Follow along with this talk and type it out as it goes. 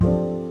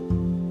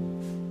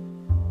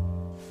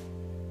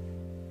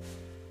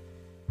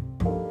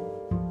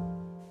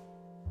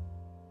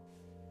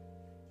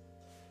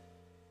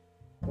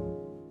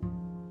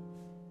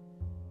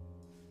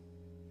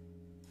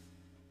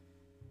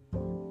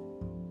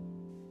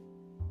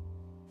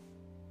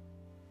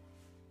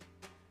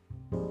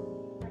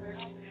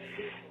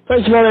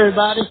Praise the Lord,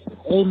 everybody.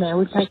 Amen.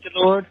 We thank the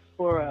Lord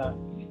for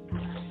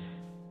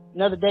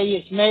another day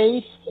it's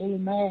made.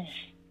 Amen.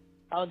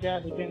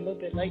 Apologize, we've been a little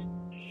bit late.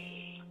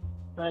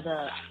 But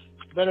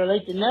better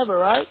late than never,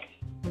 right?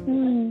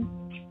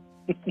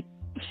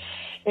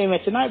 Amen.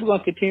 Tonight we're going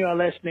to continue our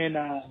lesson in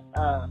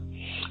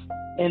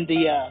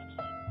the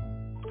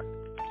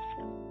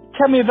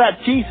Tell Me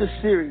About Jesus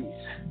series.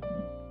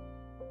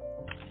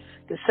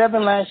 The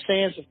 7 last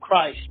sayings of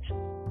Christ.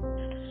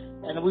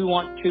 And we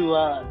want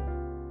to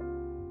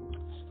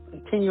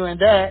continue in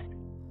that.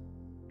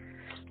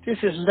 This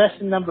is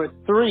lesson number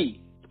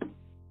 3.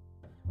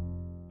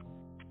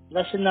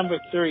 Lesson number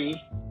 3.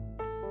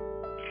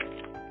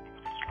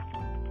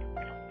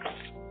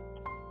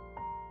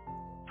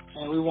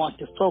 And we want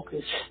to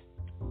focus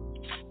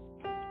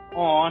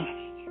on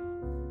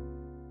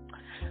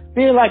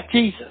being like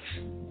Jesus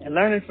and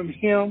learning from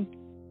him,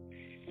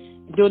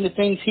 doing the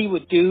things he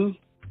would do,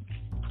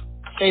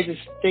 say the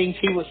things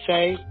he would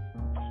say,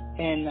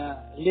 and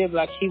live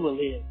like he will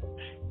live.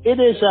 It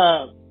is,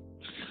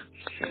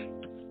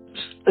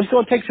 it's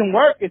going to take some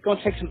work. It's going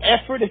to take some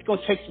effort. It's going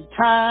to take some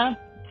time.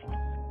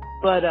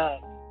 But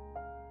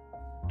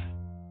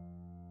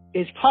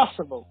it's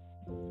possible.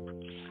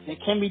 It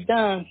can be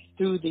done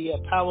through the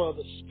power of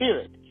the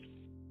Spirit.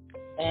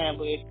 And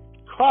with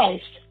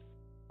Christ,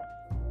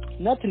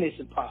 nothing is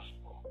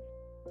impossible.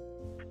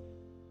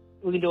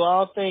 We can do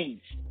all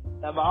things.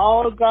 Of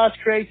all of God's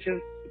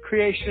creations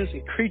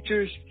and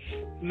creatures,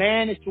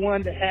 man is the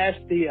one that has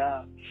the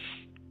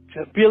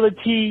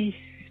ability,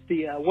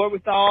 the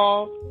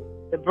wherewithal,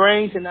 the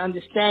brains and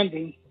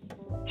understanding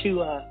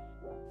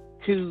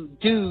to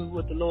do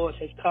what the Lord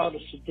has called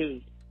us to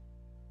do.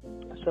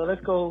 So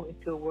let's go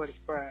into a word of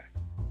prayer.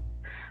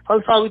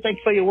 Holy Father, we thank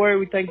you for your word.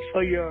 We thank you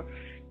for your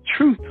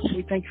truth.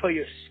 We thank you for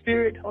your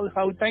spirit. Holy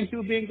Father, we thank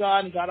you for being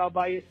God and God all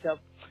by yourself.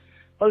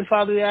 Holy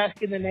Father, we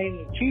ask in the name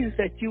of Jesus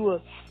that you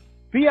will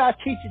be our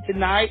teacher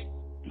tonight.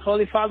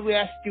 Holy Father, we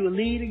ask that you will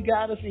lead and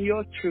guide us in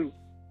your truth.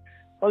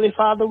 Holy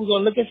Father, we're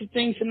going to look at some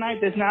things tonight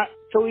that's not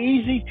so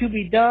easy to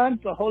be done,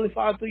 but Holy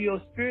Father, through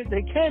your spirit,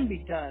 they can be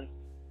done.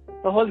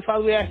 So Holy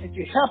Father, we ask that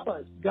you help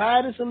us,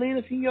 guide us and lead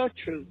us in your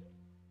truth.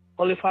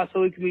 Holy Father,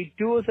 so we can be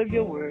doers of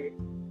your word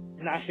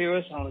and not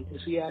hearers only.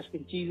 This we ask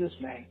in Jesus'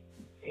 name.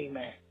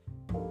 Amen.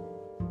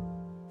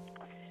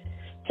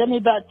 Tell me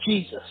about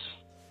Jesus.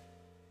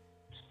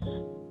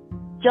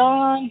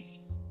 John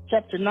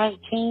chapter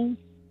 19,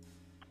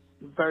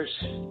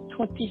 verse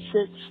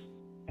 26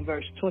 and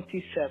verse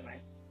 27.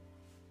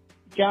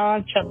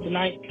 John chapter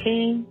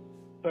 19,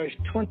 verse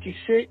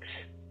 26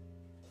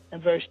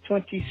 and verse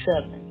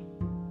 27.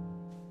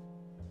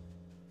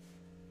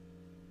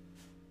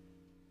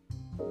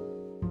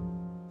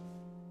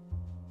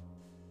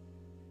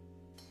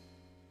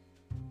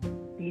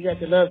 You got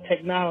to love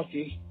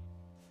technology.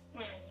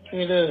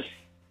 It is.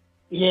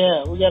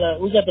 Yeah, we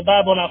got the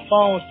Bible on our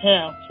phones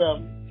now,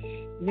 so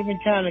you've been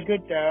kind of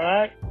good there, all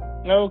right?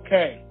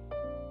 Okay.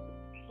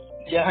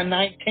 John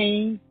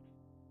 19,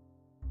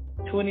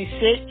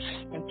 26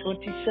 and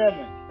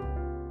 27.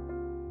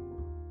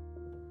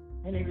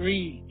 And it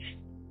reads,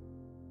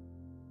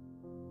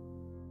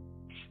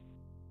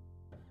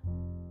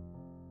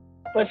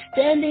 but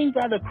standing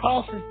by the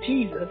cross of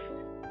Jesus,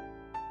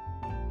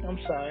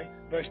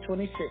 verse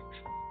 26.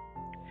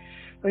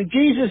 When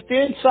Jesus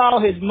then saw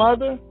his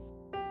mother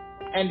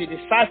and the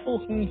disciple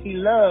whom he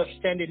loved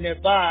standing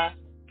nearby,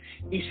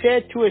 he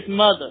said to his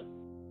mother,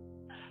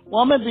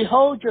 woman,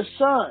 behold your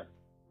son.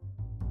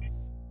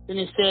 Then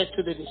he said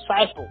to the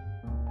disciple,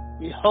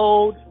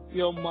 behold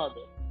your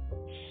mother.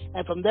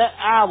 And from that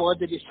hour,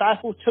 the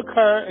disciple took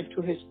her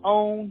into his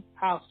own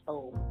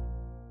household.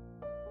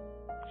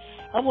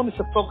 I want us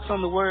to focus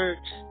on the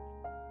words,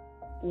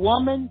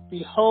 woman,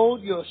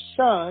 behold your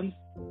son,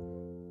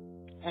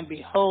 and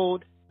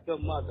behold your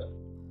mother.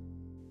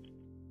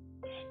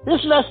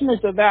 This lesson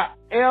is about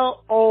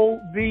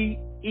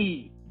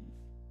L-O-V-E.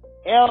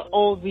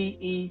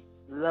 L-O-V-E,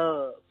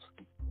 love.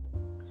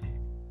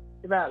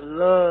 It's about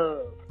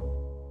love.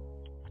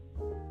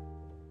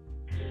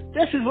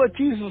 This is what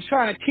Jesus was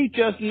trying to teach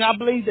us, and I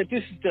believe that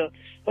this is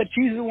what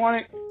Jesus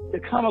wanted to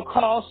come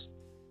across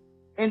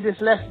in this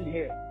lesson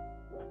here.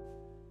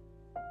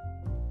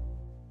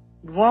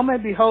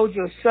 Woman, behold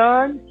your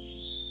son,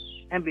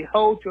 and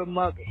behold your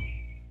mother.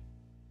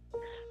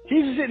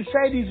 Jesus didn't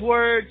say these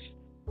words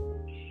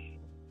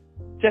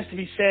just to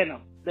be saying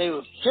them. They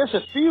were just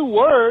a few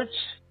words,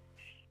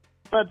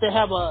 but they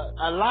have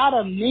a lot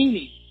of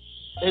meaning,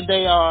 and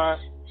they are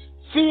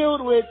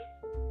filled with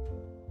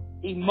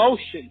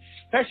emotions,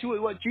 especially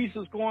with what Jesus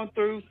was going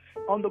through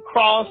on the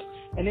cross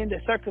and in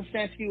the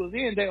circumstance he was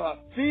in. They are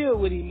filled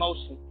with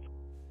emotions,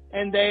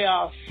 and they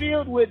are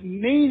filled with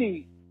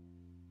meaning.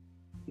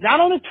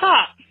 Not on the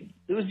top.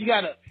 We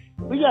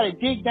gotta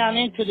dig down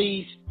into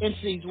these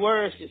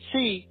words to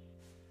see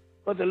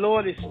what the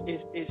Lord is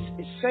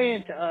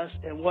saying to us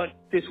and what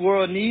this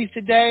world needs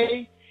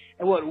today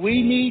and what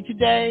we need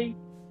today.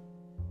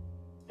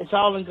 It's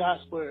all in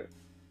God's word.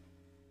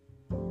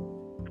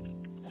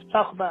 Let's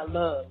talk about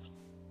love.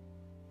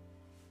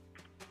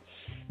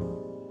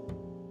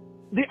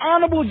 The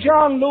Honorable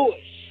John Lewis.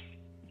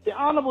 The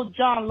Honorable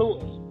John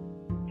Lewis.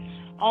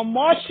 On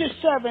March the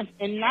 7th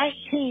in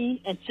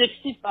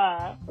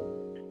 1965,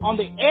 on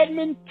the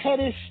Edmund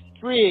Pettus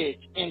Bridge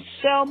in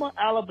Selma,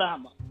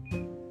 Alabama,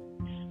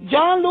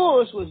 John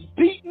Lewis was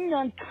beaten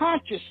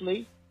unconscious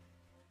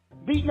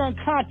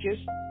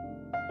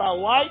by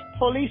white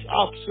police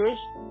officers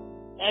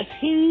as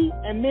he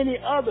and many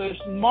others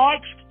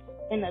marched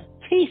in a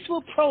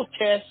peaceful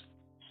protest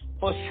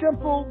for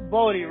simple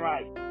voting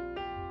rights.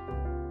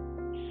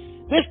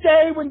 This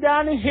day went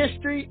down in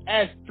history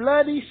as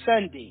Bloody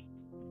Sunday.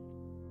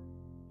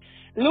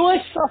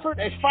 Lewis suffered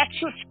a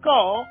fractured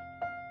skull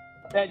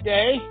that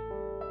day,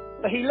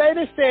 but he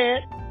later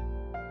said,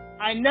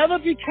 "I never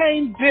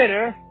became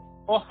bitter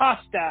or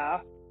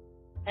hostile,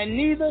 and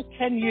neither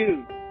can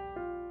you."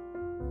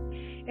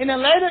 In a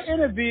later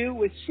interview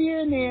with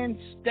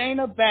CNN's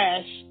Dana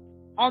Bash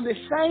on the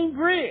same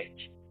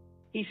bridge,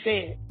 he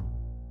said,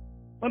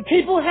 "When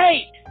people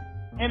hate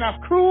and are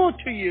cruel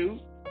to you,"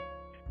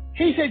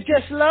 he said,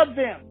 "just love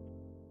them.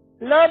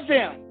 Love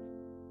them.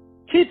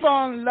 Keep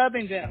on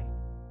loving them."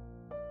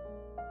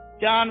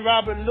 John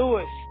Robert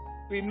Lewis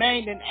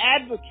remained an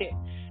advocate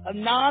of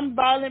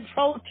nonviolent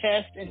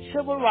protest and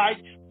civil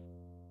rights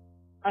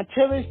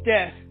until his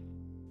death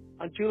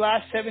on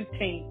July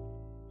 17,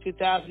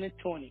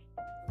 2020.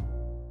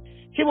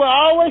 He will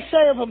always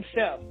say of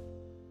himself,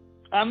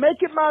 "I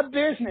make it my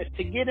business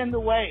to get in the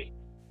way,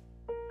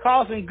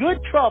 causing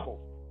good trouble,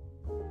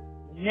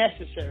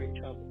 necessary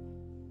trouble."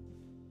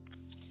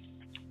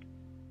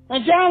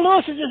 And John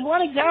Lewis is just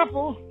one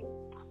example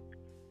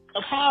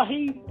of how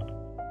he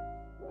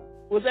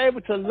was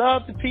able to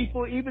love the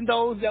people, even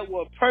those that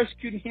were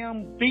persecuting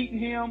him, beating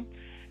him,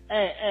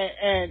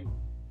 and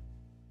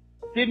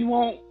didn't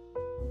want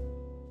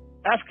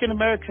African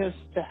Americans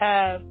to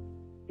have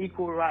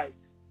equal rights.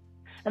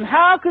 And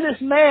how could this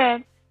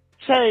man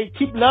say,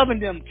 "Keep loving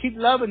them, keep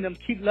loving them,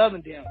 keep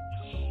loving them"?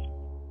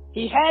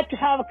 He had to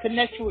have a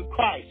connection with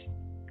Christ.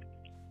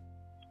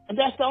 And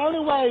that's the only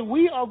way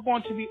we are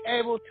going to be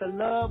able to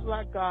love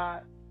like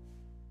God,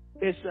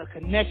 is a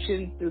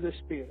connection through the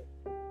Spirit.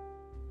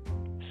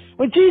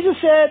 When Jesus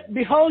said,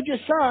 "Behold your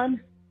son,"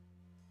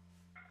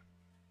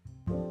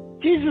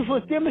 Jesus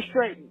was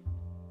demonstrating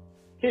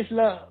his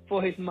love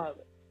for his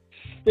mother.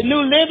 The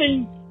New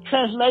Living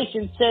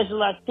Translation says it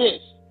like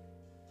this: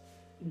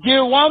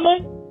 "Dear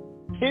woman,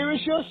 here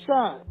is your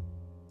son,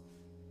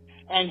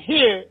 and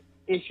here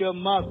is your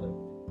mother."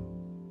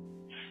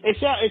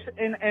 It's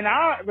in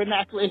our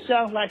vernacular, it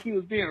sounds like he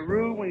was being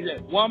rude when he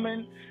said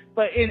woman,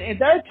 but in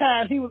their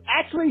time, he was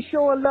actually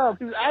showing love.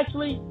 It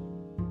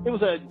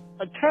was a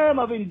term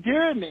of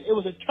endearment. It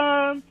was a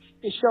term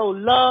to show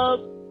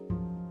love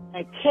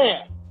and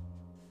care.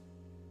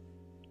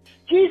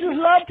 Jesus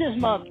loved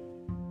his mother,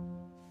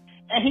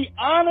 and he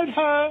honored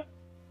her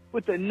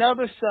with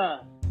another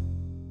son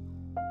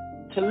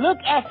to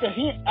look after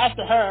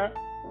her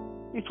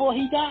before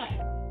he died.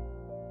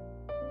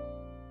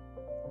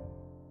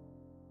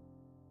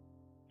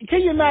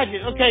 Can you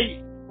imagine?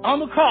 Okay, on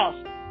the cross,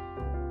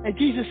 and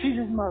Jesus sees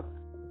his mother.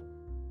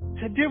 He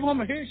said, "Dear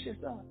woman, here's your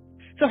son."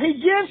 So he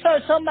gives her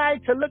somebody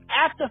to look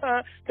after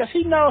her, because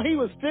he knows he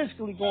was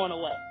physically going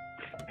away.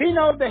 He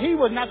knows that he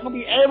was not going to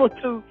be able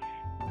to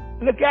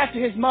look after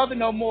his mother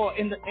no more,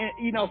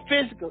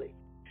 physically.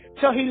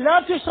 So he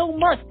loved her so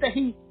much that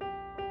he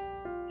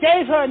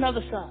gave her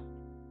another son.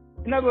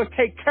 In other words,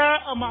 take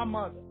care of my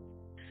mother.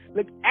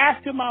 Look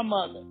after my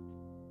mother.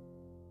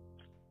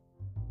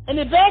 And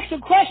it begs the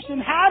question,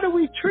 how do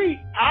we treat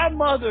our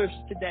mothers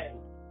today?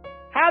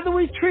 How do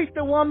we treat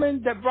the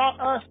woman that brought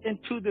us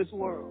into this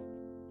world?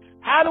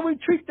 How do we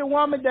treat the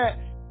woman that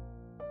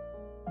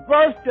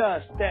birthed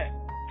us, that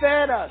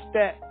fed us,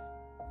 that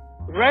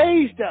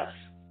raised us?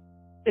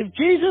 If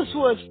Jesus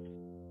was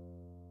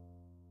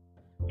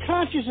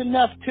conscious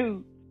enough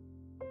to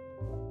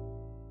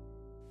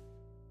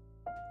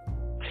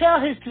tell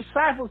his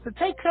disciples to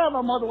take care of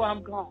my mother while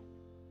I'm gone,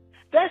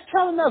 that's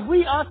telling us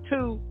we ought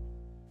to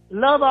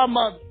love our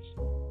mothers.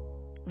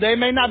 They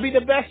may not be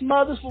the best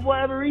mothers for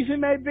whatever reason it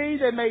may be.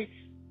 They may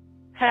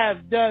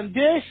have done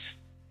this.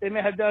 They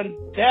may have done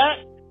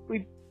that.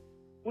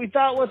 We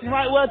thought wasn't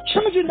right. Well,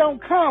 children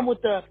don't come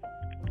with a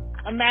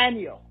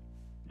manual.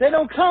 They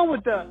don't come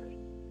with the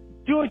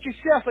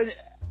do-it-yourself and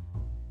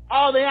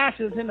all the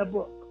answers in the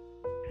book.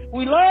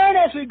 We learn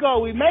as we go.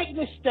 We make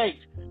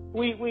mistakes.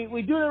 We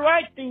do the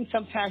right thing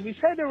sometimes. We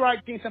say the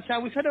right thing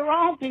sometimes. We say the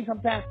wrong thing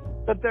sometimes.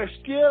 But they're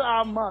still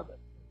our mother.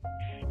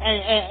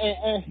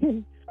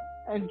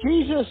 And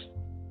Jesus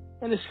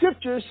in the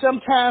scriptures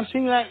sometimes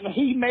seemed like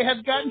he may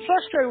have gotten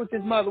frustrated with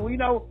his mother. We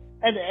know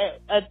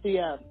at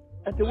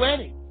the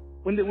wedding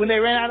when they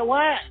ran out of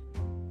wine.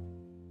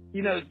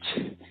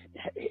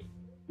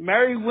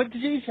 Mary went to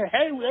Jesus and said,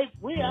 "Hey,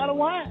 we're out of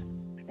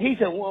wine." He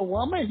said, "Well,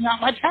 woman, it's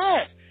not my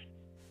time."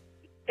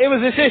 It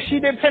was as if she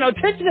didn't pay no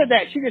attention to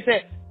that. She just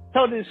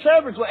told the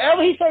servants,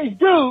 whatever he says,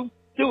 do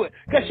it.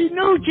 Because she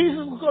knew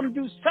Jesus was going to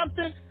do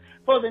something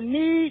for the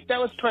need that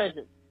was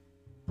present.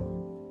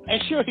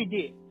 And sure he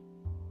did.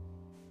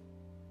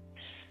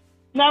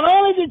 Not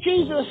only did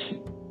Jesus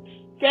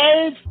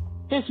gave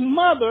his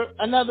mother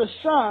another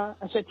son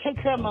and said, take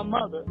care of my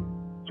mother,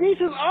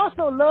 Jesus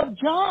also loved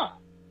John.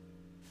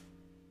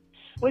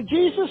 When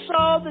Jesus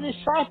saw the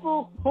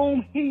disciple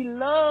whom he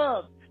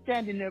loved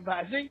standing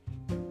nearby, see,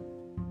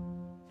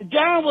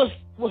 John was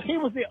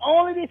the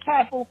only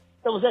disciple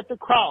that was at the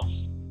cross.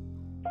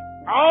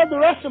 All the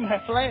rest of them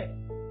had fled.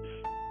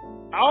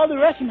 All the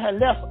rest of them had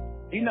left.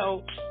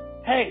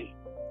 Hey,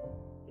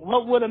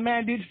 what would a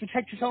man do to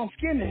protect his own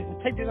skin and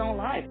protect his own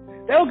life?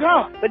 They were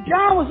gone. But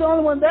John was the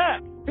only one there.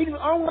 He was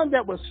the only one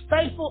that was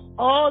faithful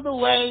all the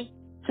way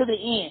to the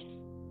end.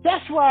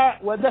 That's why,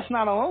 that's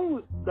not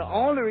the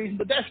only reason,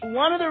 but that's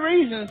one of the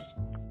reasons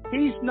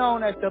he's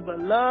known as the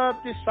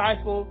beloved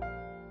disciple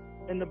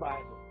in the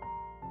Bible.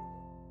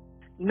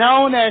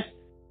 Known as,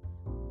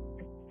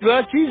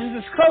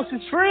 Jesus'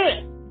 closest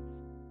friend.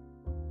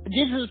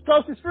 Jesus'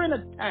 closest friend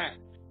at the time.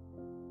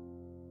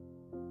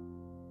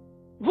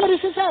 What does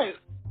it say?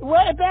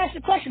 Well, if I ask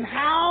the question,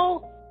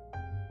 how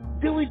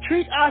do we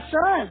treat our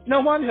sons?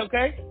 No wonder,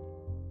 okay?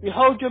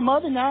 Behold your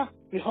mother, now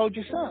behold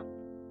your son.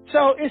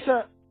 So it's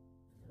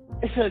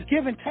a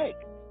give and take.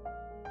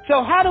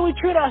 So how do we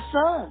treat our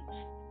sons?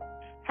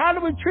 How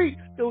do we treat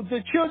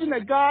the children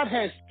that God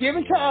has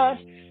given to us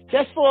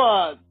just for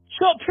a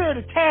short period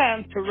of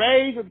time to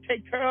raise or to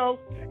take care of?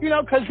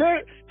 Because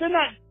they're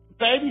not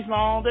babies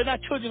long. They're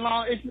not children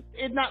long.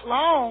 It's not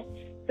long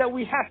that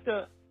we have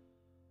to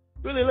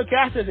really look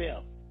after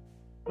them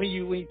when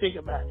you think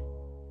about it.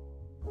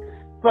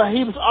 But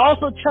he was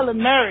also telling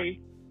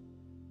Mary,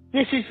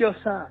 this is your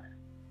son.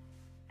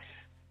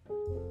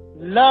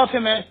 Love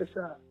him as a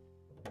son.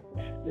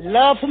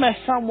 Love him as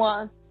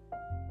someone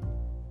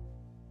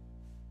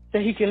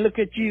that he can look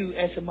at you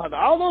as a mother.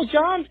 Although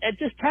John, at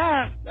this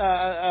time,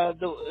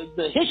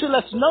 the history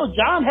lets us know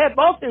John had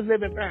both his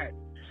living parents.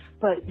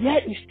 But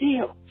yet and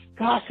still,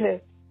 God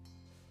said,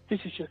 this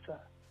is your son.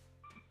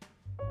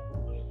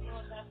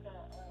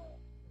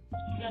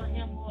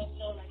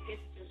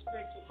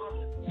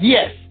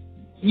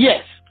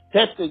 Yes,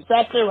 that's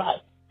exactly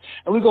right.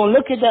 And we're going to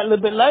look at that a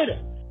little bit later,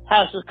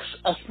 how it's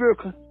a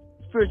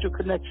spiritual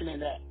connection in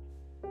that.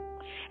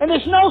 And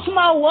it's no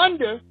small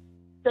wonder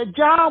that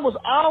John was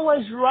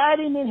always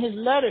writing in his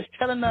letters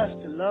telling us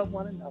to love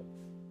one another.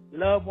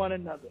 Love one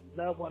another.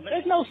 Love one another.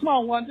 It's no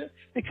small wonder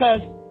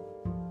because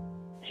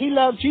he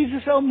loved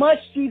Jesus so much.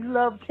 Jesus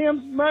loved him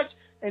so much.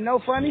 And no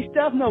funny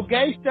stuff, no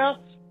gay stuff.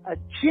 A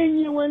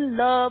genuine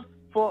love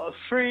for a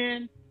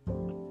friend,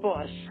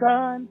 for a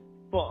son,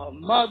 for a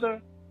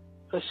mother,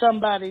 for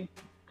somebody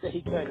that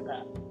he cared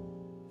about.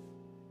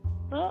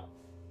 Well,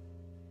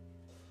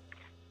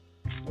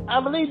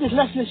 I believe this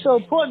lesson is so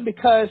important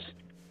because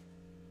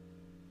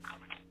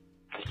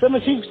some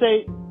of the people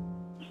say,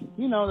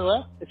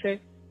 they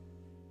say,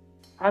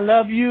 I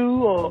love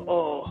you,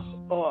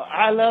 or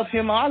I love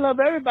him, or I love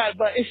everybody,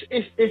 but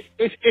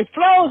it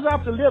flows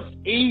off the lips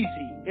easy.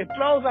 It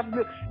flows off the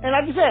lips. And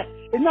like I said,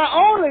 it's not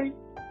only,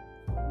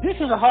 this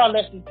is a hard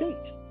lesson to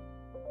teach.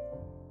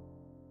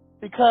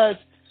 Because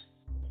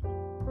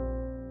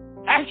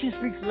action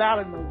speaks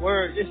louder than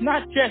words. It's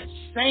not just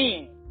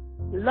saying.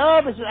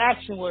 Love is an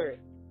action word.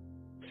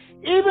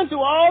 Even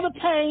through all the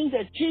pain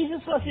that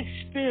Jesus was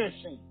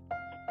experiencing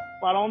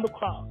while on the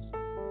cross,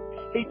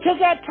 he took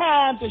that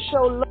time to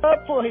show love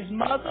for his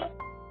mother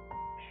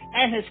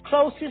and his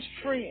closest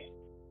friend.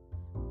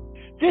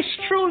 This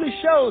truly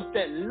shows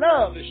that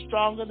love is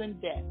stronger than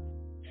death.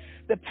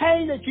 The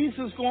pain that Jesus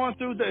was going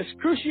through, the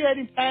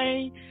excruciating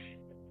pain,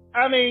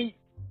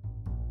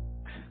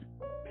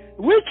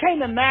 we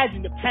can't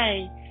imagine the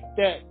pain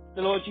that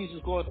the Lord Jesus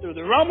was going through.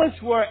 The Romans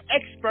were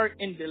expert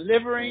in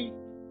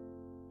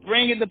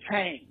bringing the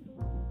pain.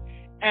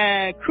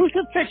 And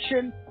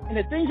crucifixion and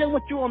the things that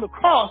went through on the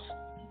cross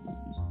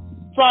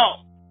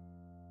brought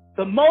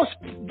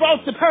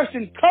the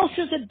person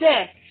closer to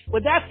death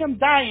without them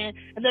dying,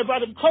 and they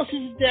brought them closer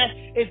to death.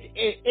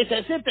 It's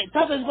as if they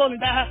thought they were going to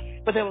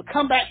die, but they would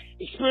come back,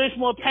 experience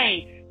more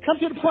pain. Come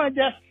to the point of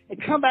death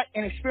and come back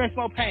and experience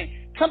more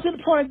pain. Come to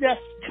the point of death,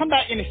 come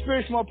back and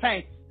experience more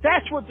pain.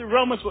 That's what the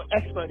Romans were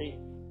expert in.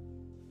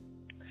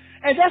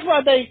 And that's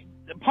why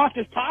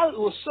Pontius Pilate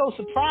was so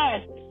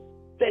surprised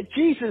that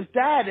Jesus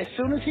died as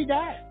soon as he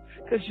died.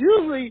 Because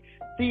usually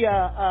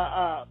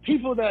the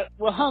people that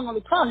were hung on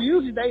the cross,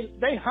 usually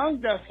they hung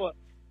there for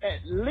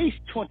at least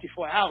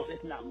 24 hours,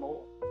 if not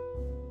more.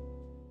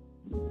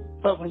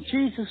 But when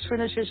Jesus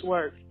finished his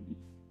work,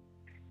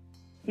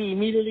 he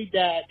immediately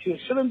died to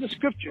fulfill the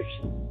scriptures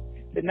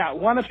that not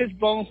one of his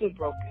bones was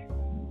broken.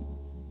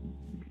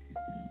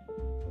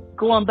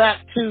 Going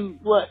back to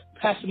what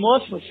Pastor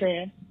Morris was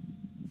saying,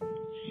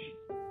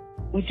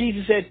 when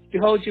Jesus said,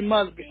 behold your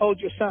mother, behold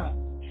your son.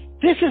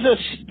 This is a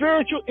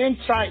spiritual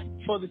insight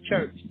for the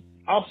church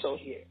also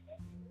here.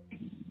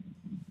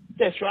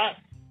 That's right.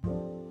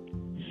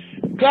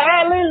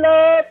 Godly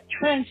love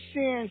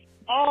transcends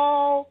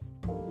all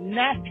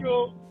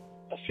natural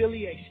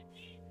affiliations.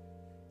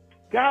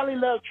 Godly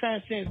love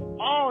transcends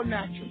all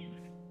natural.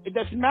 It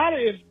doesn't matter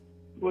if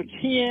we're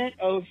kin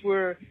or if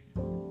we're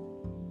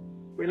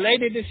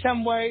related in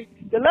some way.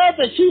 The love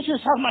that Jesus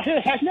is talking about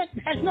here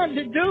has nothing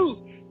to do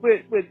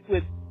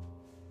with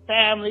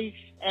family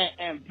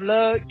and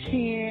blood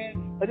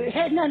kin. But it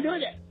has nothing to do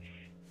with that.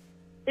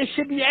 It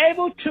should be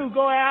able to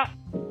go out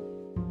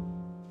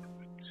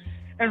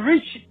and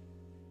reach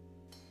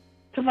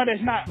somebody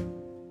that's not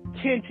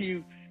kin to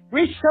you.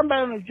 Reach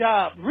somebody on the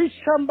job. Reach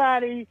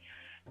somebody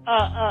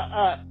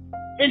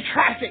in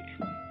traffic.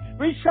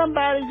 Reach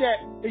somebody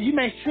that you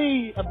may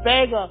see a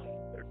beggar.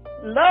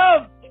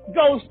 Love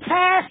goes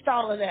past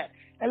all of that.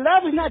 And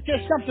love is not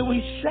just something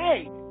we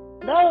say.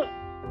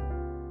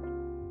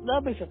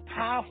 Love is a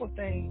powerful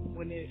thing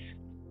when it's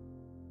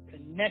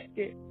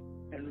connected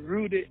and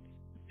rooted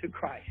to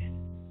Christ.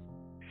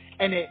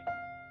 And it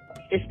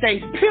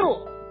stays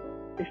pure.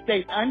 It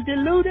stays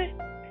undiluted.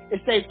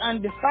 It stays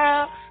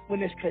undefiled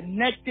when it's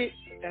connected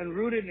and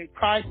rooted in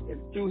Christ and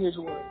through His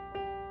Word.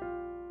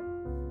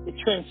 It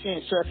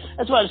transcends. So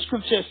that's why the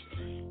scripture says,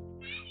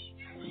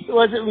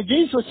 when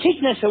Jesus was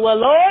teaching, they said, well,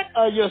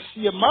 Lord,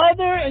 your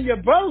mother and your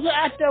brothers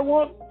are out there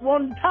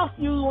wanting to talk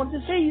to you, wanting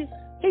to see you.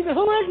 He said,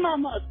 who is my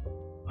mother?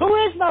 Who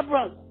is my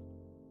brother?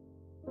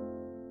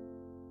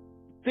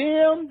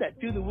 Them that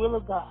do the will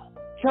of God.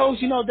 Shows,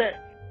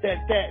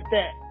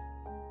 that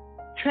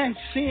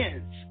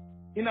transcends,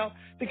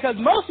 because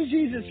most of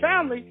Jesus'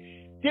 family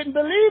didn't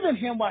believe in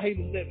Him while He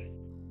was living.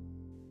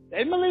 They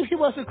didn't believe He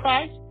was the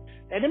Christ.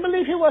 They didn't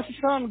believe He was the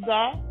Son of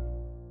God.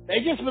 They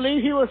just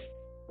believed He was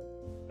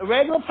a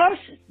regular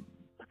person,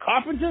 a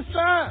carpenter's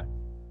son,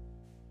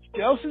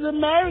 Joseph and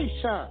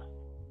Mary's son,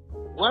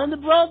 one of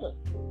the brothers.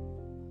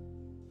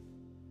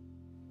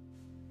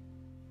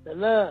 The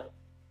love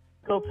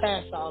go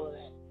past all of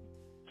that.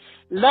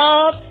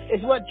 Love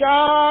is what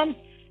John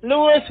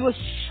Lewis was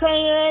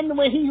saying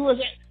when he was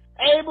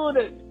able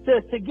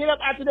to get up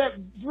after that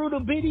brutal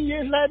beating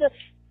years later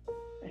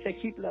and say,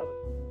 keep loving.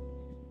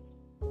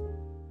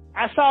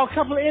 I saw a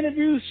couple of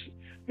interviews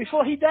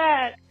before he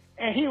died,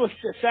 and he was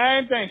the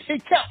same thing.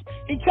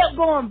 He kept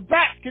going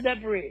back to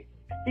that bridge.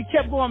 He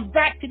kept going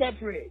back to that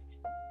bridge.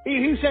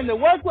 He was saying the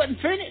work wasn't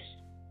finished.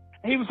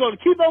 And he was going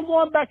to keep on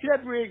going back to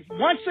that bridge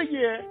once a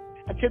year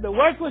until the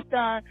work was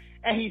done,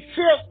 and he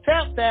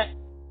felt that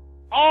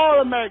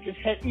all Americans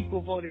had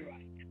equal voting rights.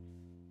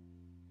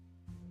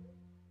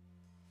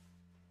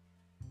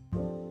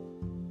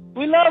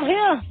 We love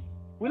Him.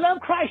 We love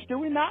Christ, do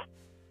we not?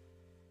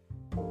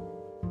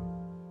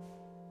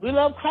 We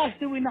love Christ,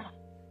 do we not?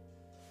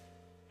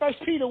 1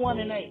 Peter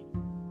 1:8.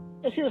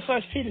 Let's see what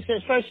 1 Peter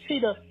says. 1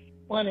 Peter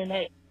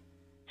 1:8.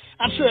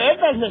 I'm sure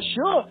everybody says,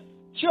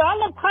 sure, I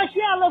love Christ.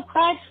 Yeah, I love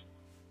Christ.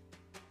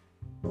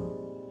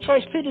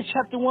 1 Peter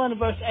chapter 1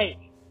 verse 8.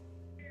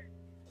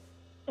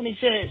 And he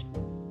says,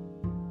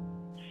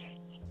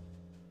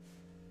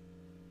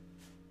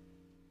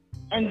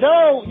 and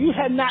though you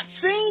have not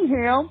seen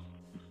Him,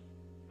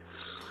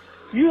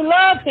 you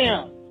love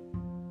Him.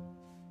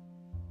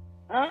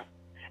 Huh?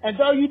 And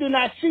though you do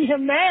not see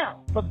Him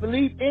now, but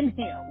believe in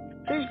Him.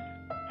 See,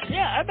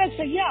 yeah, everybody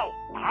say,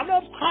 I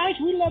love Christ.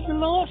 We love the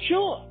Lord.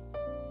 Sure.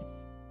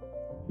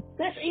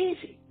 That's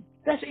easy.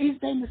 That's an easy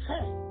thing to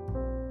say.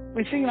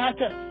 We sing out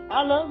there,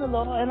 I love the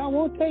Lord, and I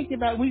won't take it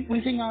back. We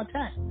sing all the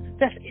time.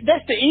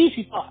 That's the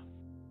easy part.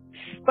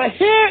 But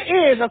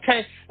here is,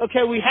 okay,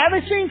 we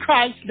haven't seen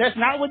Christ. That's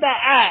not with our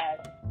eyes,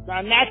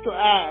 our natural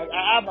eyes,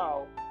 our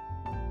eyeballs.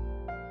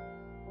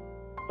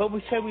 But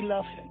we say we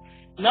love Him.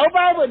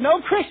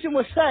 No Christian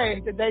would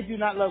say that they do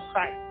not love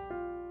Christ.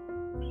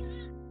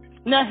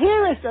 Now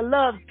here is the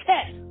love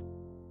test.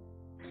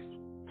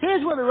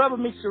 Here's where the rubber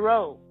meets the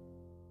road.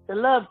 The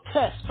love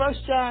test. 1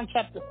 John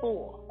chapter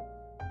 4.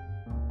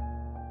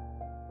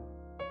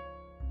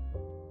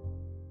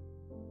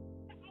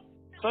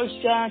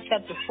 1 John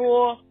chapter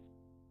 4,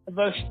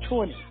 verse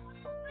 20.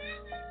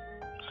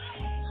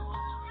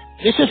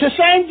 This is the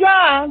same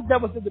John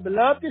that was the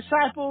beloved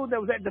disciple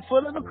that was at the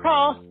foot of the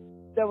cross,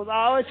 that was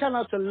always telling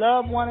us to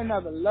love one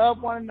another,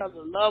 love one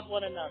another, love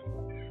one another.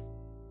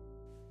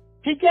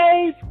 He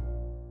gave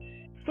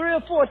 3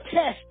 or 4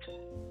 tests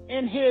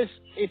in his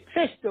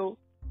epistle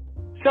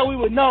so we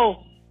would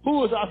know who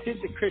was an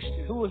authentic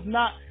Christian, who was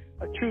not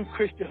a true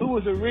Christian, who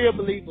was a real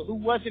believer, who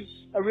wasn't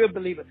a real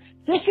believer.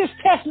 This is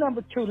test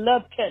number 2,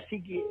 love test he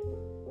gives.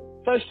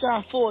 1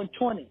 John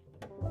 4:20.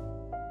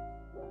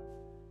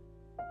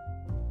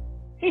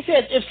 He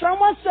says, if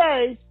someone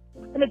says,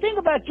 and the thing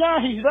about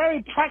John, he's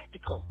very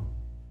practical.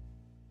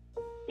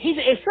 He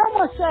said, if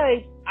someone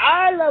says,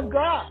 I love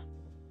God,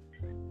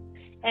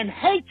 and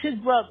hates his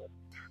brother,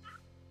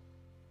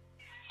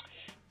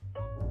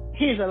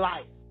 he's a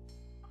liar.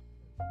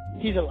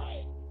 He's a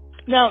liar.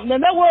 Now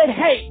that word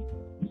hate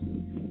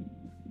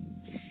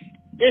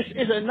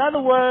is another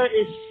word.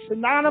 It's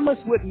synonymous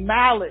with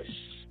malice.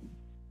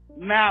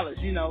 Malice,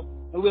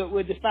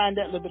 we'll define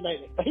that a little bit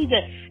later. But he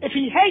said, if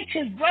he hates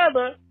his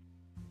brother,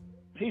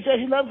 he says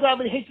he loves God,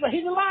 but he hates, but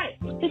he's a liar.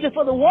 He said,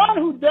 for the one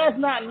who does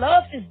not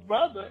love his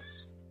brother,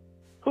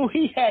 who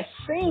he has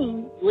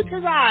seen with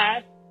his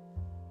eyes,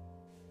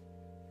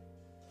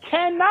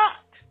 cannot.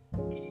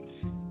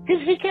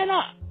 He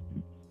cannot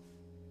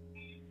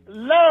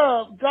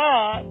love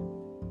God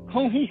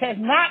whom he has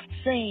not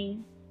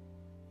seen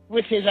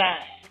with his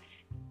eyes.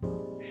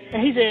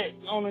 And he said,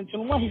 on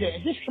 21, he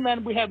said, this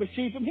commandment we have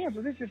received from him.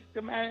 So this is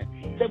the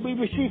commandment that we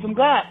received from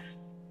God,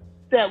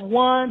 that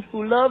one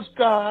who loves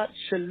God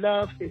should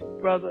love his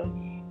brother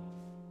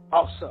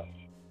also.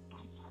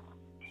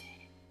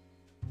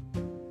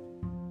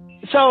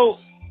 So,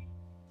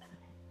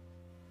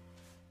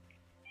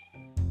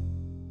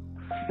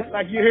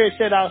 like you hear it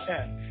said out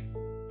there,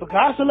 for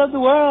God so loved the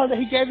world that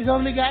he gave his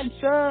only begotten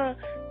son.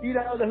 You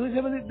know,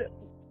 the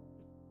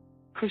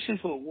Christians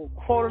will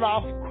quote it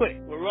off quick,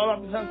 will roll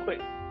off the tongue quick.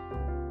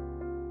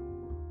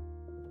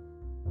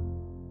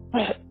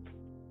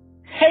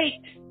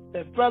 Hate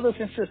their brothers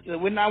and sisters.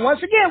 We're not, once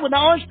again, we're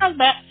not only talking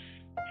about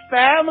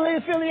family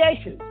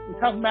affiliations. We're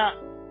talking about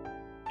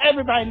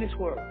everybody in this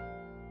world.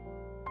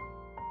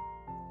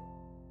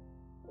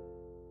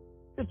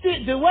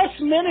 The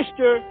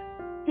Westminster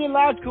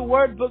Theological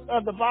Word Book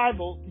of the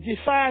Bible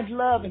defines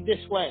love in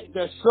this way.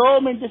 There's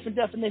so many different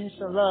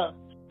definitions of love.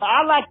 But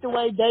I like the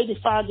way they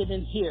defined it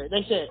in here.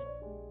 They said,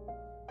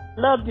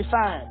 love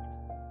defined.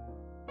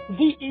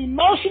 The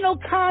emotional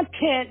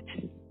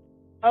content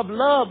of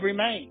love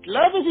remains.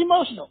 Love is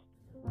emotional.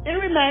 It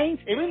remains,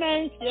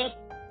 yes.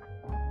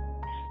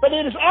 But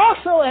it is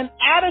also an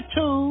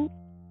attitude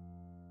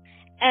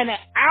and an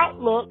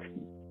outlook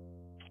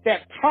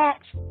that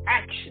prompts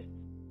action.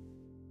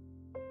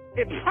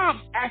 It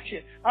prompts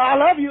action. I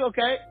love you,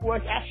 okay?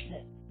 What's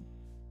action?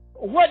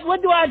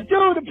 What do I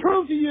do to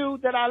prove to you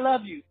that I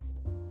love you?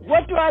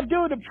 What do I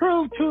do to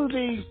prove to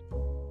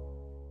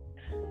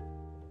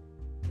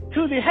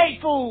the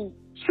hateful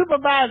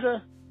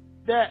supervisor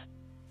that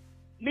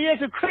me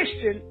as a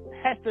Christian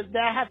that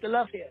I have to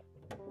love him?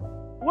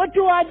 What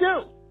do I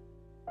do?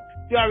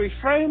 Do I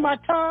refrain my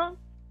tongue?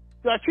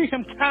 Do I treat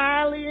him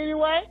kindly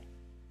anyway?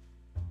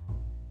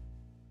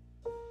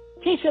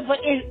 He said, but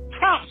it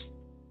prompts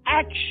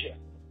action.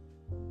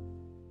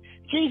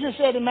 Jesus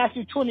said in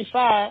Matthew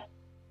 25,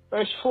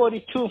 verse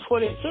 42 and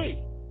 43.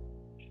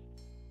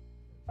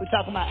 We're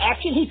talking about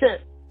action. He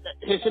said,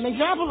 here's an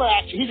example of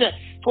action. He said,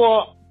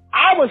 for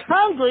I was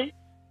hungry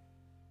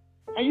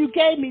and you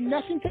gave me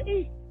nothing to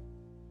eat.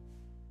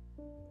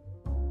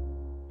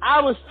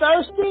 I was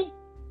thirsty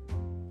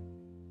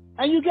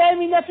and you gave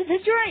me nothing to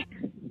drink.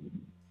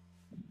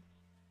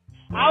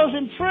 I was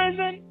in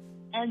prison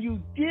and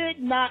you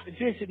did not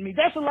visit me.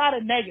 That's a lot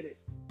of negative.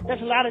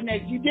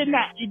 You did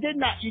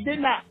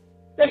not.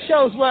 That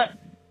shows what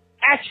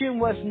action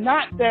was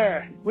not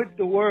there with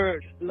the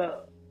word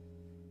love.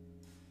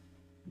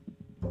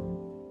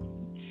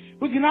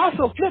 We can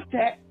also flip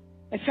that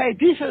and say,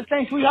 these are the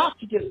things we ought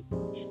to do.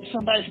 If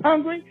somebody's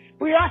hungry,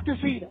 we ought to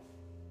feed them.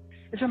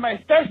 If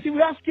somebody's thirsty, we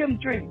ought to give them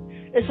drink.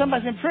 If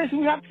somebody's in prison,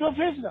 we ought to go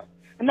visit them.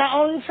 And not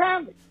only the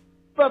family.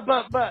 But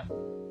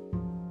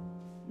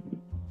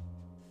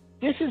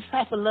this is the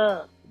type of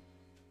love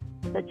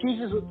that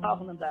Jesus was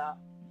talking about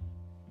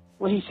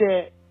when he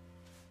said,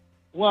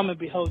 woman,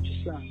 behold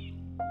your son.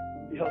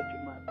 Behold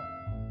your mother.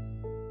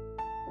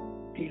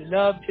 He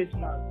loved his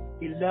mother.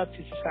 He loved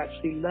his disciples.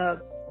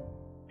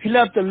 He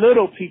loved the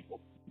little people.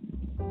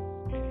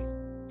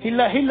 He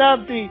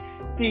loved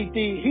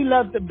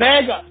the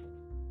beggar.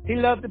 He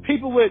loved the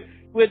people with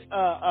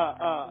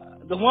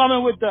the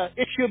woman with the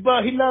issue of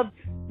blood. He loved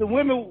the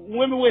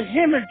women with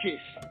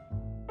hemorrhages.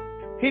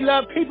 He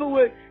loved people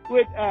with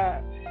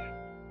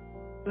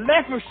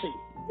leprosy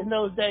in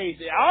those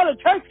days. All the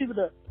church people,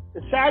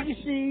 the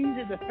Sadducees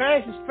and the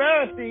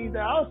Pharisees,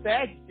 they're all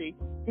Sadducees.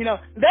 You know,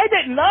 they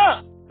didn't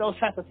love those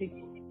type of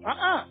people.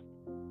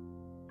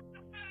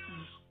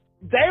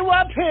 They were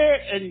up here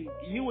and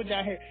you were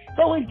down here.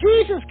 So when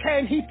Jesus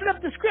came, he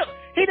flipped the script.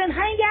 He didn't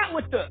hang out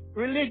with the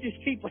religious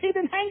people. He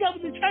didn't hang out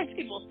with the church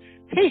people.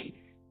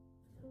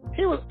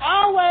 He was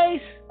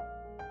always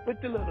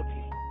with the little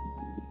people.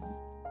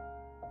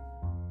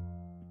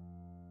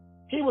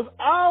 He was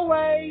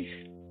always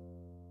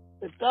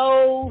with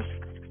those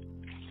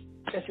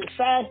that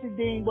society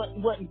deemed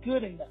wasn't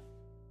good enough.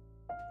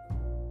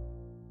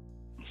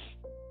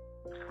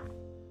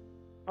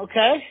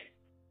 Okay?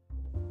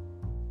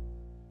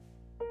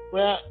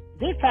 Well,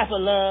 this type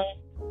of love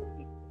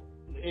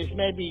is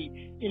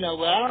maybe, I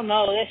don't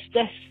know,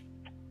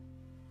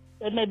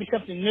 that may be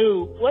something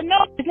new. Well,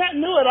 no, it's not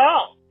new at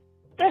all.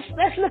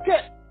 Let's look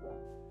at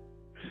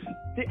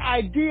the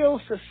ideal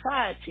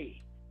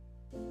society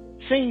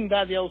seen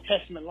by the Old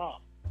Testament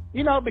law.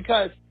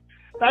 Because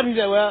a lot of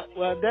people say,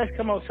 well, that's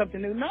come on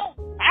something new. No,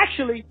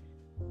 actually,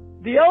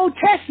 the Old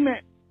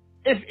Testament,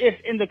 if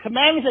in the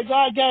commandments that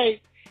God gave,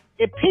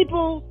 if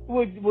people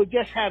would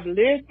just have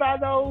lived by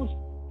those,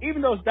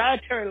 even those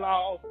dietary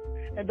laws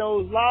and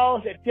those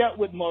laws that dealt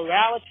with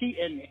morality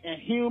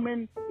and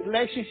human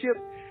relationships,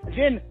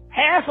 then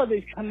half of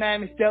these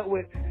commandments dealt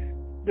with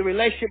the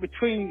relationship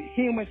between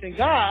humans and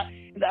God,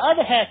 and the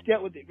other half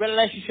dealt with the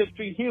relationship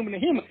between human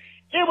and human.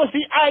 It was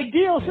the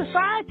ideal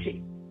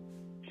society.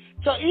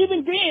 So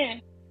even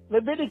then,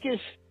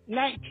 Leviticus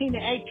 19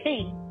 and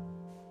 18,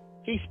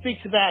 he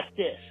speaks about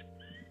this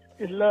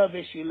love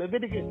issue.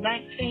 Leviticus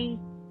 19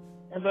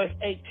 and verse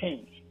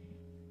 18.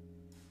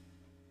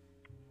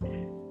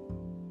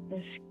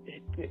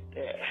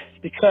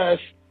 because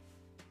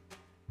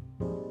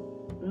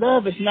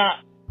love is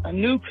not a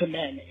new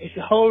commandment. It's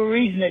the whole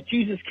reason that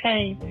Jesus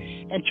came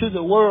into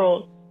the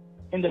world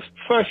in the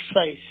first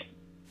place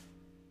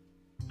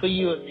for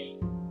you and me.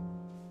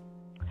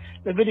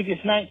 Leviticus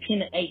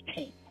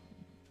 19:18.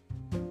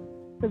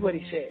 Look what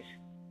he says.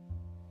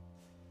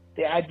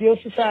 The ideal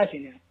society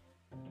now.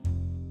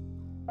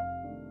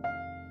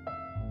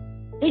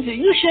 He said,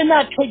 you shall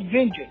not take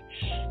vengeance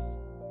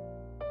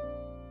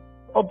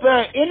or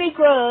bear any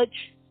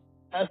grudge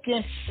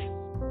against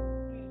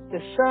the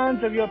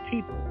sons of your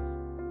people.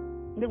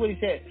 Look what he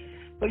said.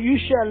 But you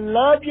shall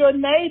love your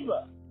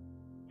neighbor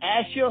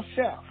as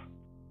yourself.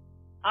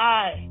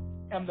 I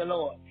am the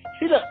Lord.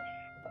 See, look.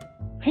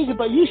 He said,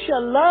 but you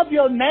shall love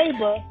your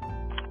neighbor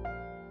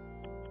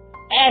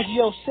as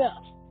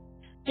yourself.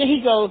 Then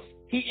he goes,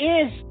 he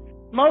ends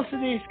most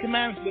of these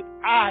commandments with,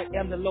 I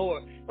am the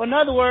Lord. Or in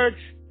other words,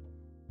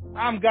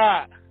 I'm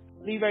God.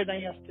 Leave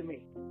everything else to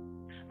me.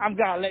 I'm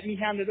God. Let me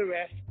handle the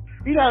rest.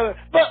 You know,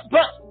 but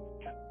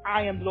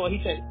I am the Lord.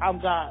 He said, I'm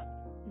God.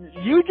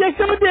 You just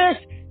do this.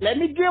 Let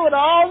me deal with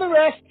all the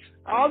rest,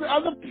 all the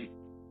other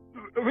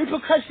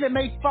repercussions that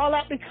may fall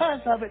out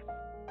because of it.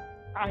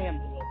 I am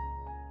the Lord.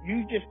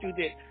 You just do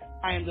this.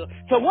 I am the Lord.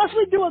 So once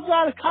we do what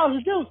God has called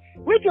us to do,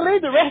 we can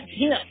leave the rest to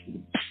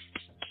Him.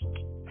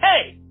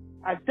 Hey,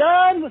 I've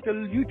done what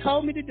you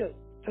told me to do.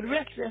 For the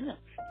rest of Him.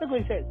 Look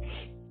what He says.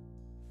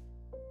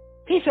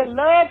 He said,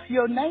 love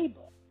your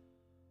neighbor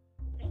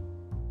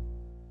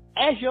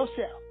as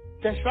yourself.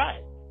 That's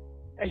right.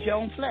 As your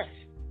own flesh.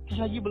 Just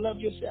like you love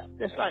yourself.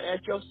 That's right, as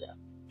yourself.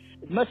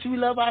 As much as we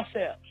love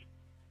ourselves.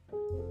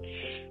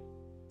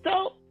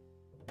 So,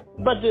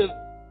 but the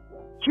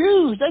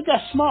Jews, they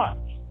got smart.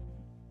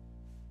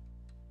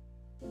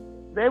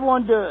 They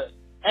wanted to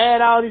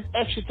add all these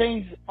extra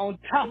things on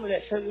top of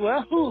that. So,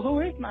 well,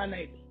 who is my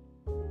neighbor?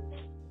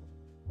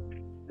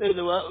 You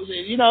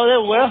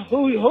know, well,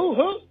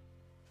 who?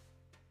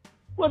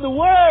 Well, the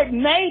word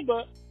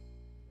neighbor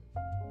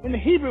in the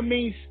Hebrew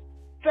means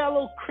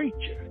fellow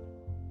creature.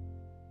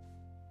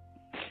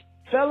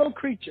 Fellow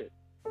creature.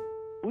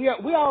 We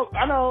all,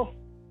 I know,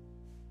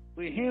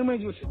 we're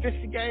humans, we're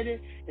sophisticated,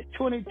 it's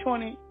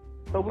 2020,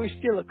 but we're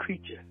still a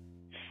creature.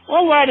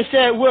 One writer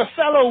said we're a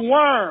fellow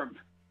worm.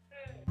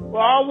 We're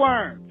all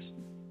worms.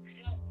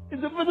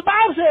 But the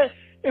Bible says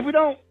if we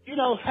don't, you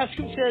know, how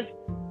Scripture says,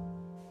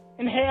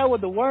 in hell where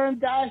the worm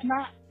dies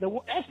not,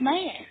 that's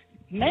man.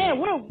 Man,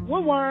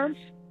 we're worms.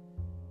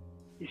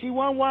 You see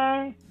one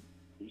worm,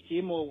 you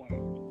see more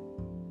worms.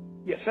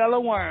 Your fellow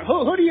worm.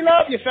 Who do you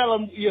love? Your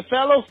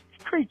fellow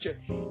creature.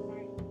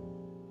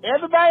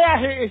 Everybody out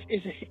here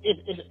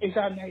is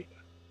our neighbor.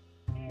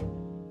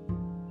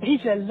 He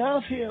said,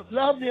 love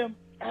them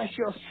as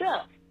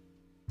yourself.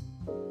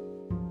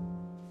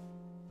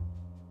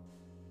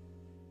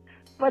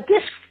 But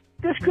this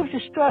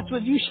scripture starts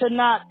with, you shall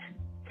not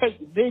take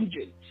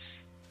vengeance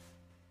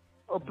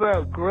or bear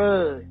a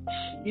grudge.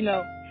 You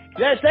know,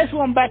 let's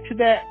one back to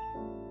that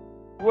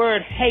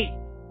word hate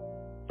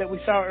that we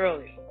saw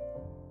earlier.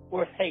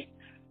 Word hate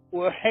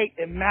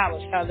and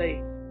malice, how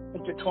they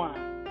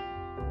intertwine.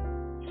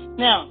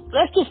 Now,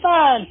 let's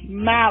define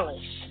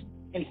malice.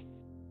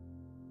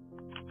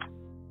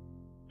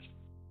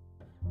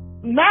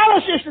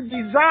 Malice is the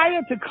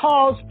desire to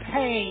cause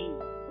pain,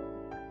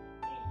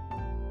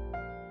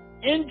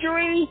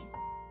 injury,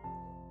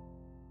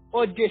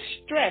 or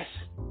distress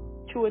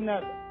to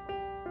another,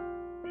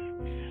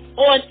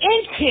 or an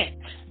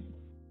intent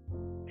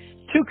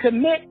to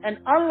commit an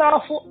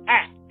unlawful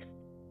act,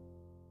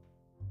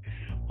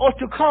 or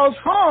to cause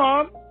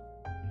harm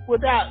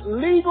without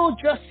legal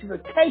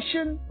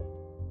justification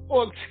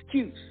or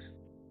excuse.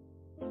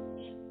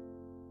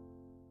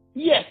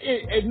 Yes,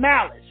 it's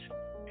malice.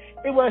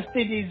 It was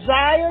the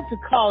desire to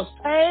cause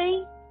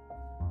pain,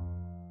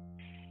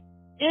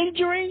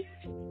 injury,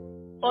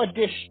 or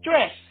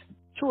distress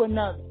to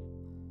another,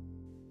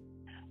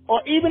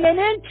 or even an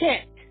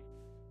intent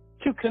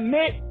to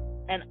commit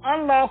an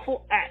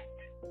unlawful act,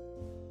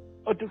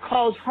 or to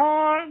cause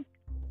harm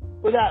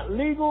without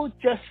legal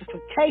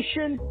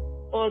justification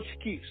or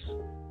excuse.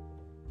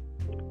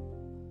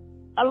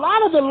 A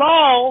lot of the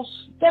laws,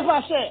 that's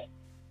what I said,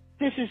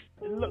 this is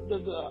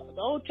the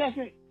Old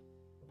Testament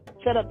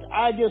set up the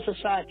ideal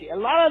society. A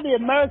lot of the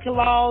American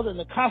laws and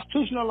the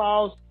constitutional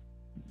laws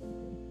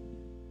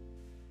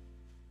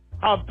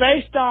are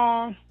based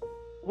on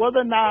whether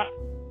or not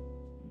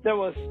there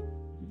was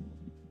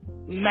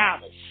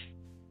malice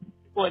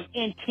or an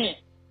intent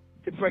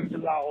to break the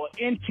law or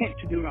intent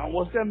to do wrong.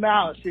 Was there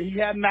malice? Did he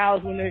have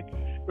malice when they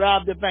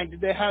robbed the bank?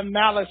 Did they have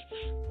malice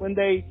when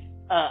they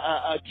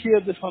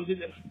killed this one?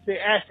 They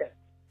asked that.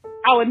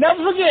 I would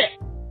never forget.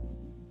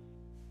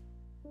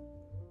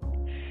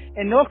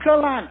 In North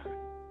Carolina,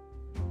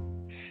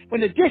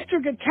 when the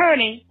district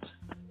attorney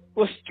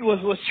was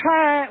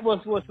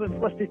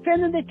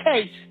defending the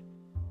case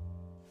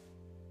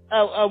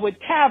with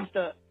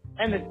Tabitha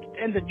and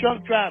the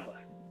drunk driver,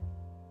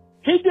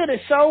 he did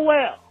it so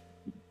well.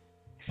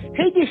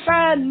 He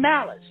defined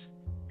malice.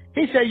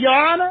 He said, Your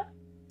Honor,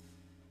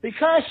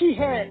 because she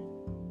had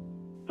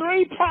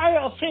 3 prior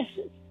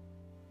offenses,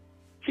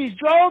 she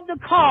drove the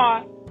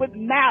car with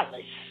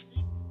malice,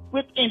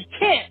 with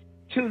intent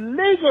to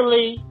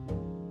legally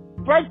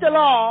break the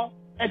law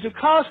and to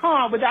cause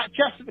harm without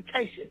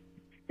justification.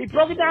 He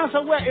broke it down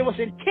somewhere. It was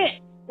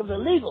intent. It was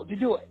illegal to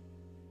do it.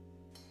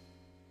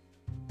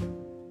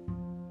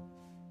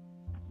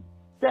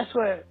 That's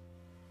where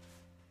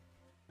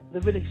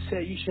Leviticus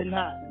said you should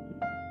not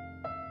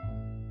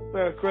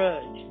bear a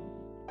grudge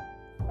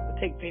or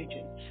take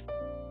vengeance.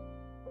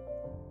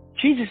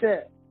 Jesus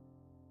said,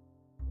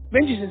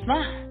 vengeance is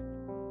mine.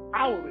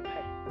 I will repay.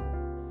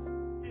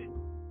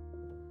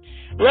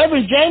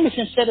 Reverend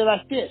Jameson said it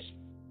like this.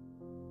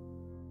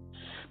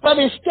 But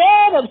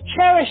instead of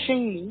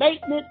cherishing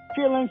latent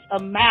feelings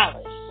of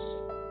malice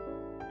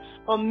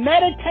or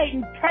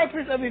meditating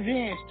purpose of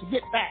revenge to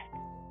get back,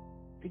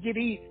 to get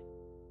even,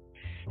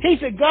 he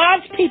said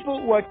God's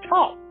people were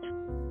taught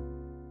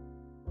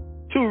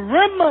to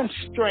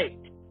remonstrate,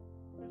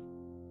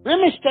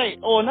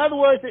 or in other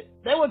words,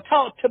 they were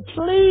taught to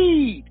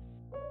plead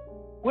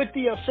with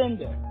the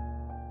offender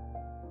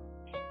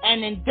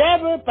and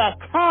endeavor by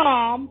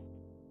calm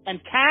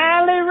and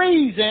kindly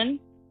reason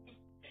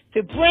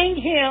to bring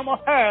him or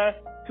her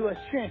to a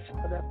sense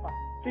of their fault.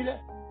 See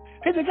that?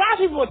 Because the God's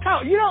people were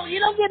taught, you don't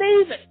get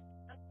even.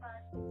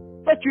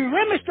 But you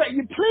remonstrate,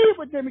 you plead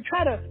with them, you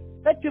try to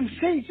let them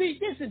see,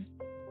 this is,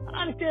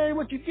 I understand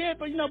what you did,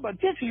 but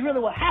this is really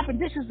what happened.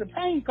 This is the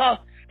pain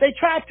caused. They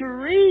tried to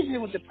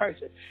reason with the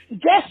person,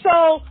 just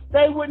so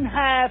they wouldn't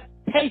have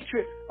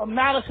hatred or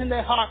malice in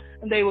their heart,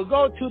 and they would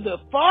go to the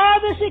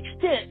farthest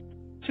extent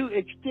to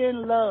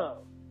extend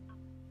love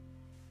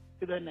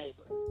to their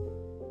neighbor.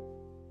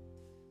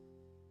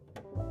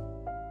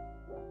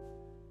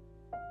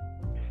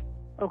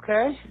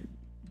 Okay?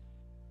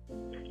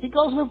 He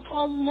goes a little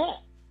farther than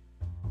that.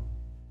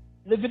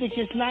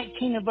 Leviticus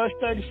 19 and verse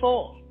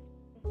 34.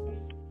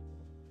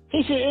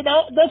 He said it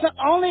doesn't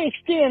only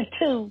extend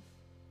to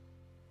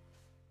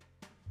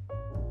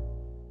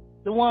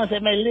the ones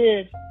that may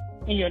live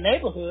in your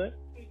neighborhood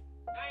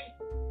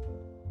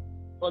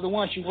or the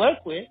ones you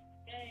work with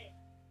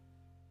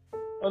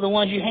or the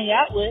ones you hang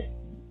out with.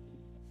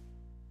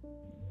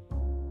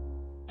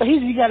 But he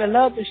said you got to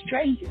love the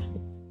stranger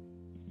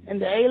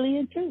and the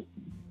alien too.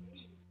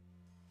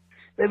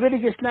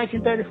 Leviticus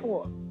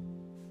 19:34.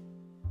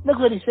 Look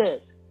what he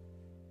says.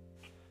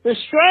 The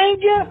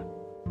stranger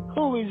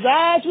who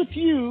resides with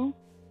you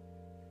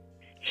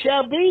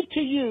shall be to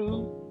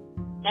you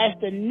as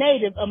the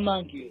native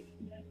among you.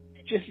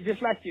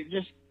 Just like you.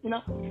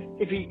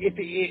 If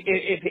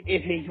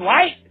he's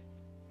white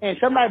and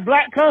somebody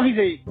black comes,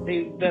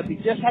 they'll be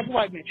just like a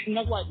white man, treat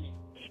them like white men.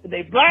 If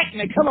they black and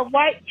they come up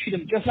white, treat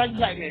them just like a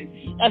black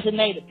man. That's a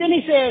native. Then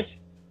he says,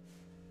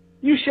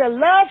 you shall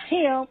love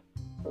him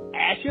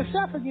as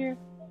yourself again.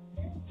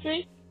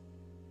 See?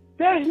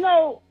 There's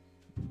no,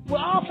 we're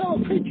all fellow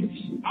creatures,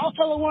 all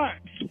fellow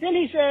worms. Then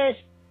he says,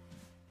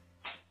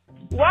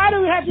 why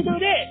do we have to do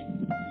this?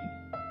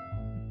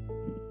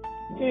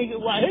 Then he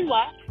goes, why? Here's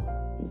why.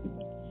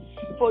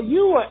 For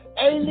you were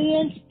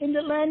aliens in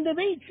the land of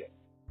Egypt.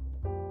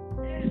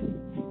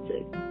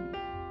 See?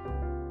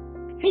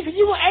 He said,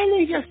 you were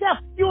aliens yourself.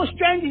 You were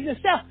strangers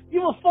yourself.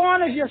 You were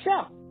foreigners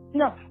yourself.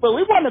 But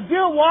we want to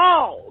build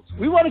walls.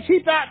 We want to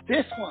keep out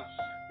this one.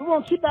 We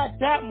want to keep out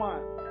that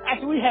one.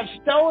 After we have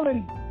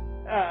stolen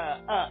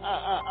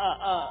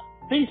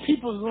these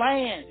people's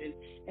land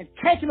and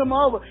taken them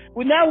over,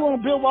 we now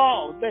want to build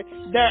walls.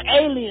 They're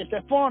aliens.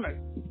 They're foreigners.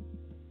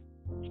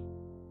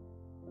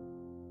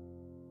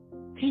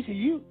 He said,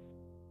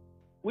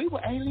 we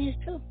were aliens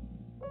too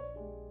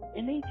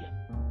in Egypt.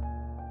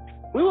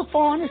 We were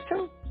foreigners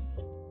too.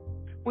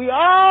 We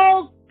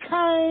all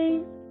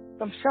came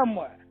from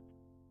somewhere,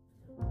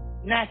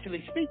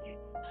 naturally speaking.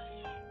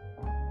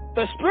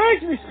 But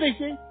spiritually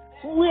speaking,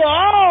 we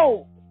are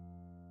all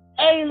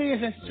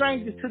aliens and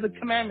strangers to the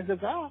commandments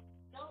of God.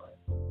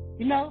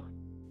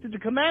 To the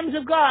commandments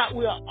of God,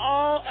 we are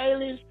all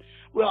aliens.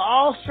 We are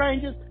all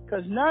strangers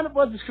because none of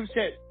us, the scripture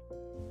says,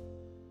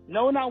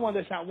 no, not one.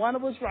 There's not one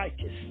of us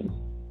righteous.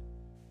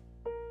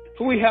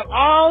 For we have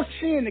all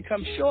sinned and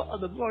come short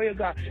of the glory of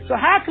God. So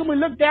how can we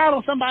look down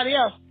on somebody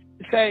else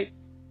and say,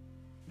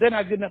 they're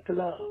not good enough to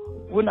love?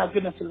 We're not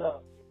good enough to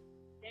love.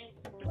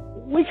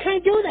 We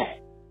can't do that.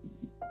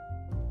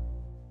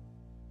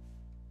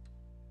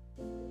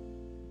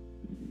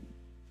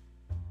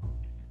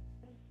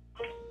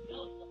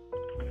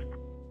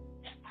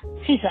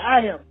 He said,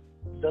 I am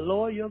the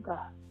Lord your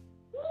God.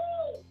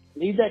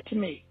 Leave that to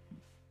me.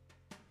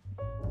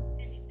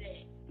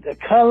 The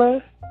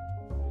color,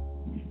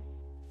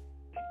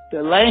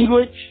 the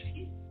language.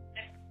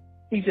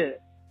 He said,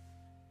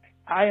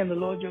 I am the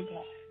Lord your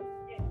God.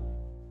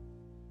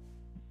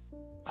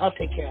 I'll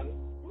take care of it.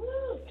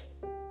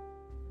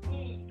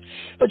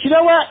 But you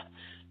know what?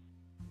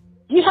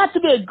 You have to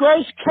be a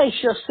grace case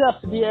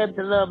yourself to be able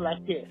to love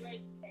like this.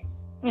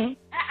 Mm-hmm.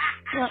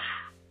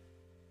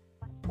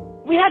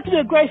 We have to be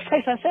a grace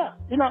case ourselves,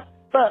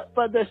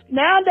 But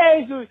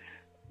nowadays,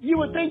 you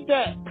would think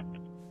that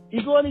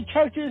You go into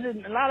churches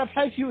and a lot of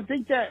places, you would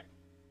think that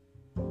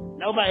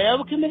nobody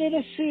ever committed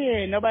a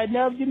sin. Nobody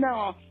never did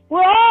nothing.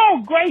 We're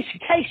all grace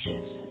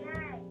cases.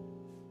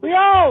 We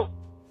all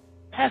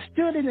have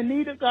stood in the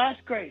need of God's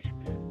grace,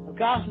 of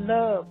God's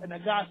love, and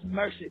of God's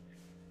mercy.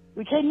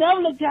 We can't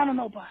never look down on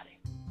nobody.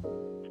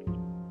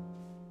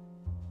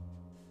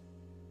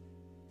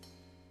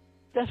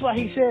 That's why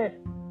he said,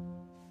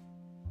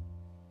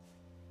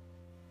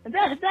 and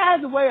that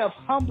has a way of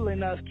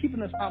humbling us,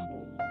 keeping us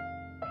humble.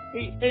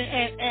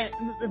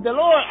 And the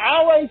Lord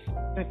always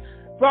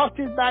brought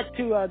this back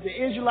to the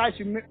Israelites'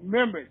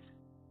 remembrance.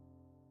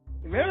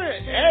 Remember,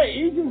 hey,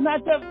 Egypt's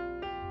not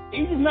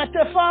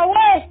that far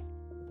away.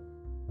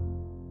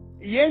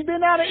 You ain't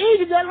been out of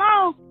Egypt that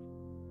long.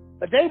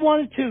 But they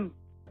wanted to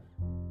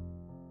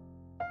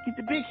get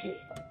the big head.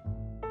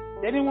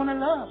 They didn't want to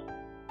love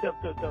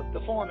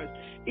the foreigners.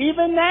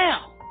 Even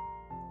now,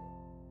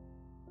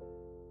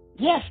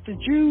 yes, the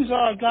Jews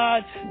are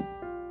God's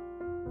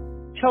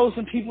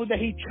chosen people that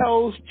he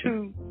chose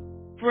to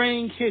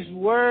bring his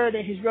word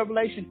and his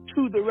revelation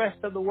to the rest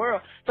of the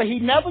world. But he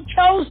never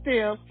chose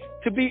them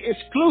to be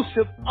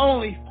exclusive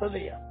only for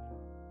them.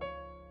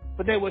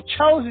 But they were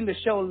chosen to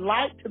show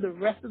light to the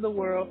rest of the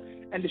world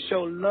and to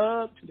show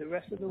love to the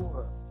rest of the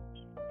world.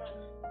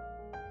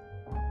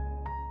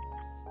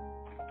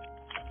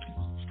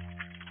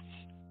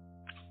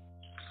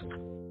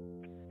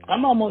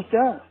 I'm almost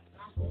done.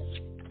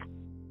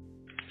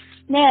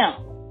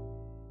 Now,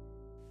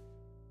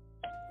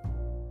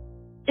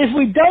 if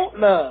we don't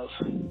love,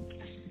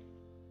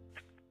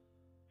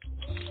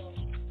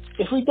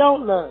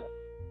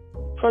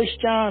 1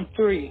 John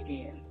 3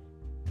 again.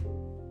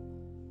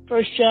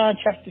 1 John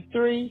chapter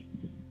 3.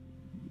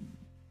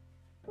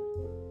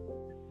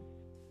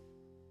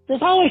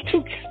 There's always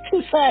two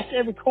sides to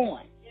every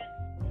coin.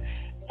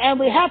 And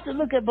we have to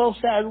look at both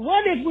sides.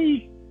 What if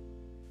we,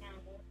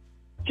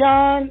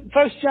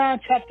 1 John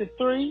chapter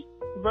 3,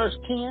 verse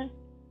 10,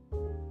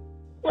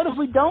 what if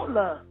we don't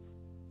love?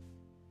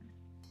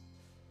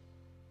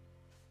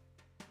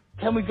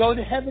 Can we go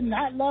to heaven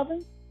not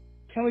loving?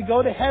 Can we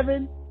go to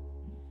heaven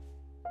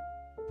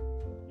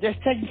just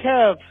taking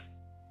care of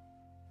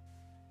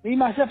me,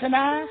 myself, and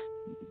I?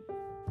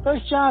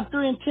 1 John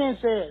 3 and 10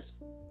 says,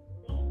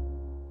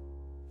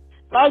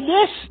 by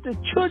this the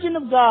children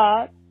of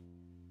God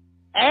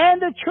and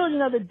the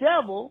children of the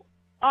devil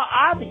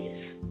are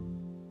obvious.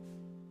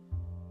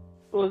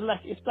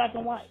 It's black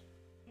and white.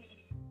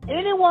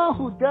 Anyone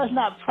who does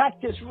not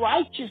practice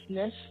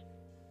righteousness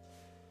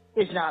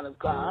is not of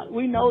God.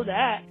 We know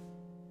that.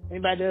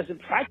 Anybody that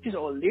doesn't practice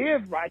or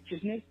live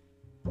righteousness,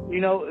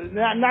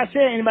 I'm not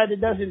saying anybody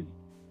that doesn't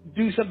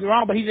do something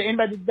wrong, but he said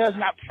anybody that does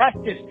not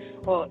practice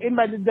or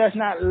anybody that does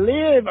not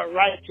live a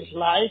righteous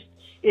life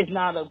is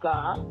not of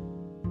God.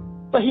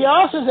 But he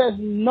also says,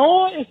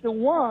 nor is the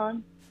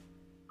one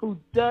who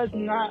does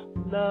not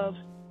love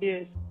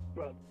his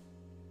brother.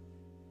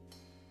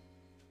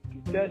 He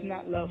does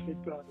not love his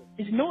brother.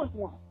 He's nor is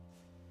one.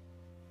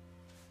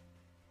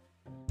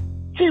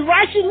 See,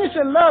 righteousness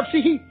and love,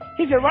 he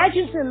said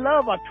righteousness and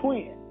love are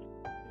twins.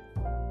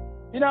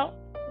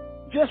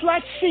 Just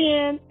like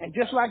sin and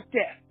just like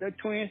death, they're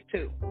twins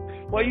too.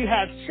 Where you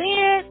have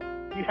sin,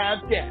 you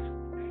have death.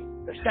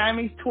 The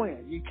Siamese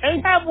twins. You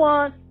can't have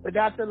one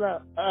without the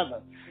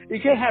other.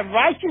 You can't have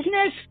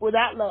righteousness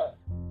without love.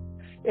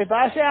 If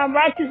I say I'm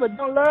righteous but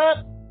don't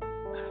love,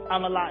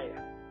 I'm a liar.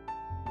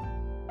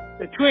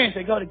 The twins,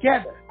 they go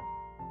together.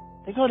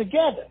 They go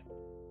together.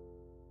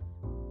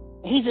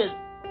 And he says,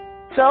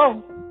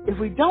 so if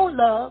we don't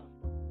love,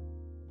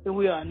 then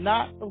we are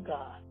not of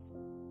God.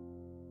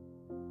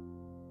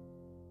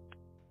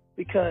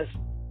 Because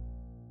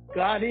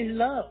God is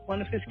love.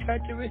 One of his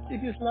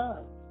characteristics is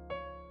love.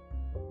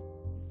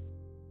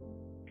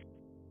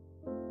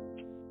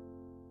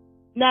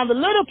 Now the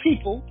little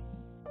people,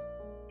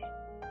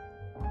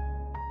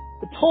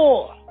 the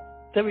poor,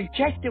 the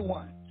rejected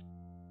ones,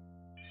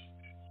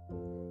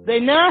 they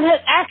now have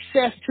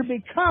access to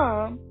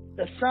become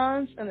the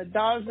sons and the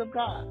daughters of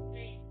God.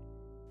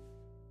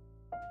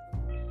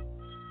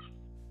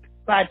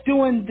 By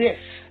doing this.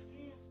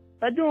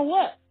 By doing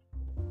what?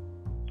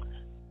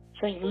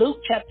 St. Luke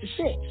chapter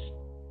 6.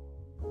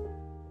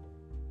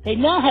 They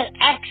now had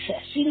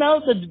access.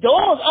 The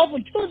door was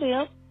open to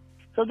them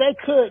so they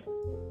could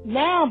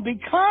now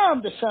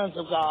become the sons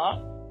of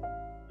God.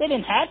 They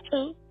didn't have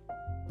to,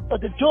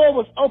 but the door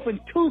was open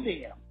to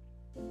them.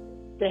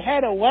 They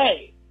had a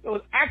way. There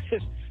was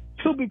access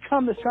to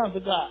become the sons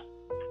of God.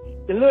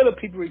 The little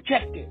people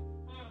rejected.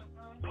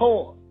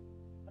 Poor.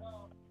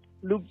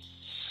 Luke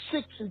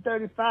 6 and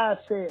 35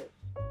 says,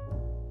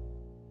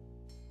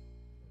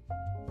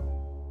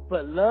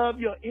 but love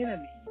your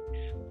enemies.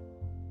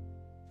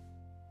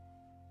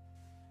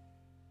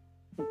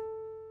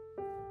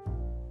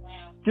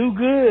 Do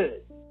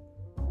good.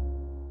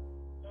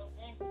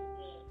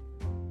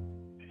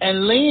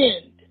 And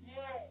lend,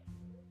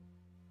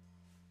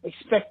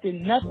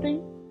 expecting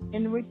nothing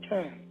in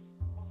return.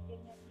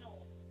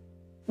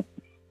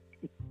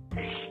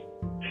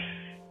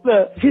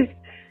 Look,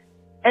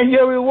 and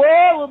your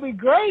reward will be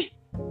great,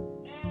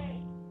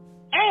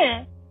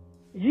 and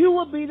you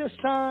will be the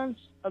sons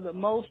of the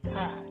Most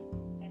High.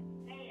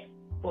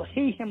 For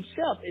he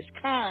himself is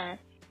kind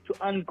to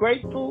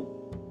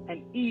ungrateful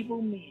and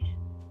evil men.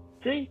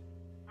 See?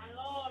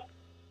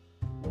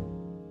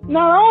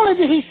 Not only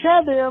did he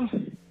tell them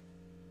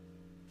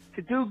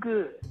to do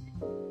good,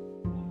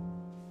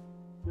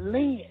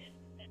 lend,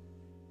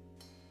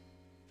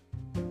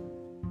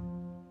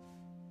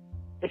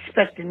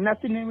 expecting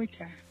nothing in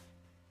return.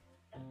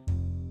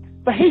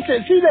 But he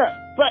said, see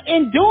that, but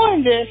in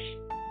doing this,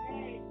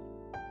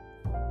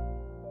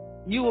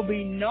 you will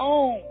be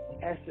known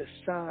as the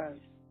sons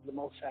of the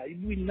Most High.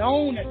 You will be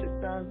known as the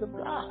sons of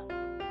God.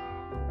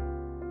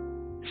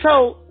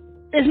 So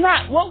it's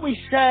not what we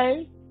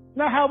say,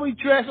 not how we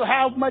dress or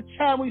how much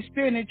time we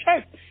spend in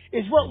church.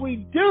 It's what we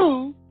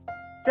do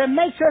that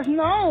makes us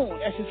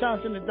known as the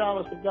sons and the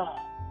daughters of God.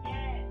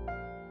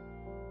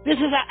 This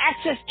is our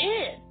access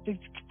in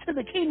to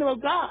the kingdom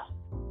of God.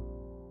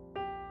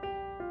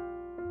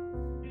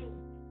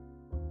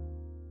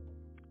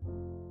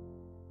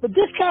 But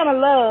this kind of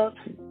love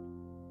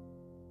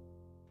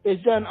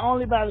is done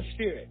only by the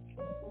Spirit.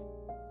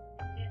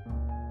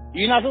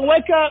 You're not going to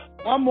wake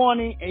up one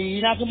morning and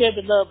you're not going to be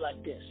able to love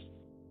like this.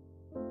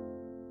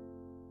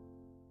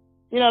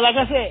 You know, like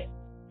I said,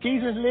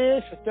 Jesus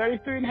lived for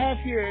 33 and a half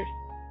years.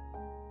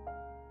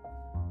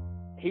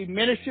 He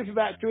ministered for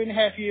about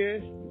 3.5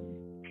 years.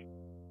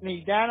 And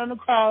he died on the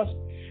cross.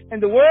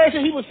 And the words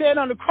that he was saying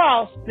on the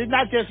cross did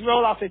not just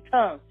roll off his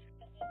tongue.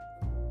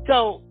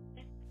 So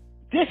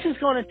this is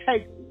going to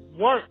take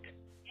work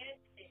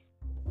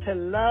to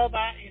love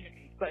our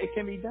enemies, but it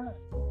can be done.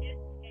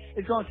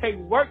 It's going to take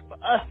work for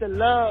us to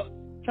love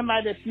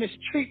somebody that's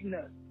mistreating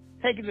us,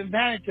 taking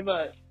advantage of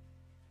us.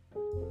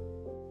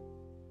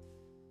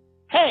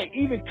 Hey,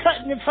 even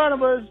cutting in front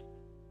of us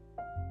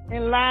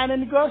in line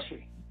in the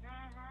grocery.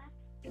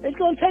 It's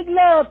going to take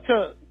love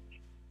to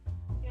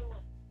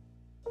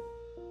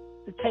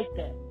take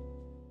that.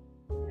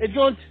 It's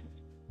going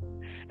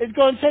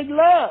to take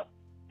love.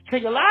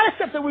 Take a lot of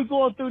stuff that we're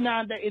going through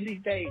nowadays in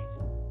these days.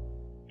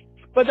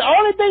 But the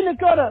only thing that's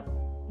going to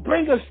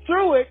bring us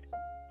through it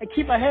and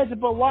keep our heads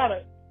above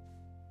water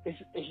is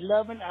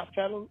loving our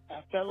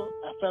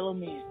fellow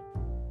men.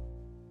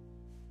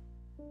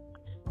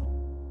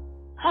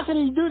 How can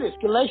he do this?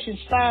 Galatians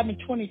 5 and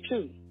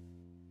 22.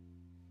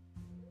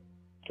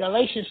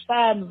 Galatians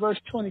 5 and verse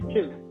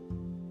 22.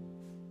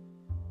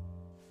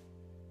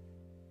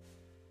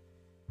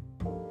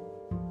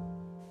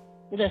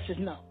 It says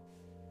no.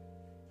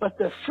 But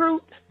the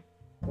fruit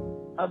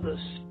of the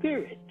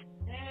Spirit,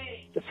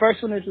 the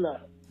first one is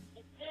love.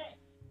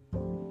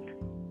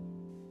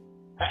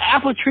 An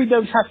apple tree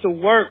doesn't have to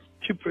work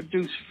to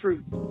produce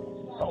fruit.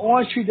 An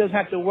orange tree doesn't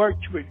have to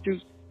work to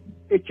produce.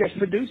 It just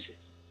produces.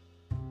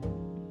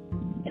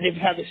 And if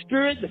you have the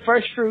Spirit, the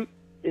first fruit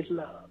is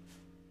love.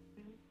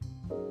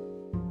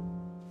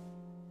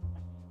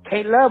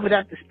 Can't love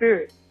without the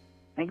Spirit.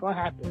 Ain't going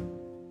to happen.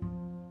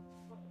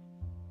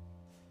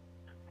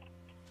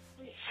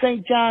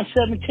 St. John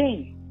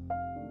 17.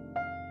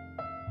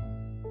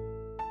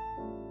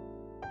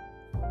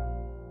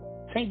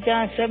 St.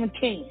 John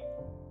 17,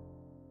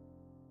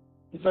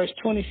 verse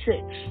 26.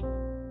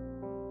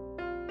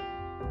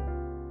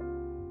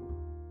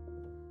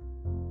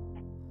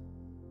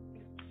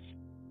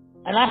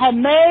 And I have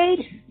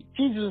made,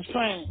 Jesus is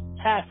praying,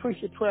 high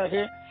priestly prayer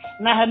here,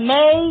 and I have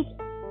made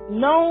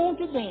known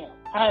to them,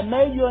 I have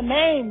made your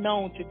name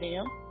known to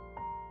them,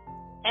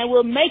 and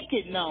will make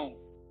it known,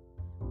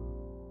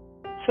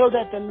 so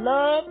that the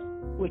love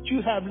which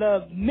you have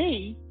loved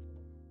me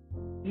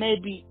may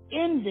be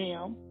in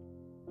them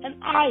and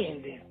I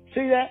in them.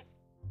 See that?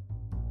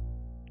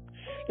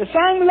 The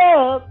same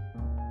love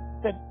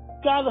that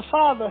God the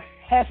Father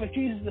has for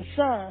Jesus the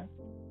Son,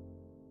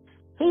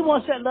 he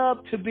wants that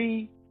love to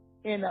be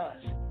in us.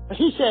 But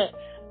he said,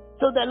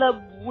 so that love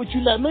which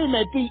you love me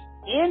may be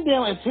in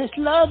them. If his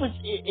love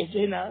is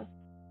in us,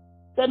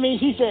 that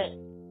means he said,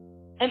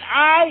 and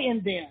I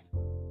in them.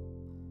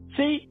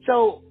 See,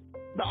 so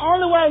the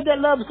only way that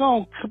love is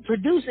going to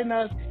produce in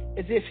us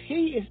is if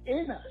he is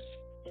in us.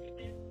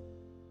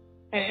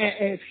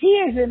 And if he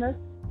is in us,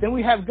 then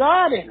we have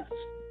God in us.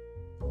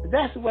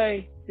 That's the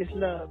way this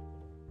love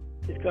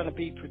is going to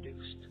be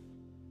produced.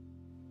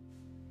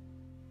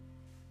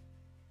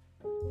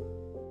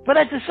 But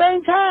at the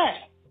same time,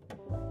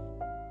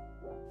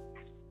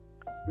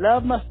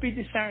 love must be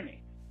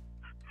discerning.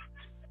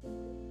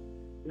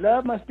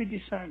 Love must be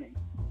discerning.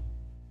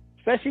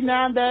 Especially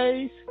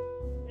nowadays,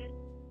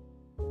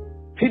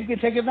 people can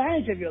take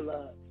advantage of your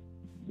love.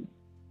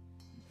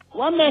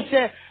 One man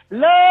said,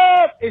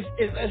 love is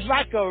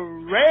like a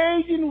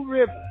raging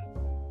river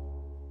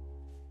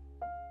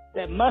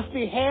that must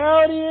be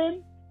held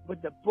in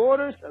with the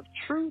borders of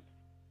truth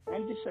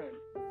and discernment.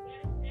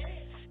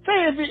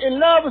 Say if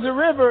love is a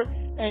river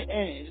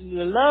and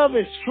the love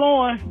is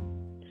flowing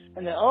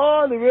and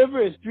the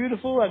river is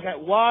beautiful, I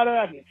got water,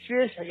 I got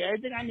fish, I got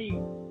everything I need.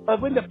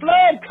 But when the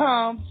flood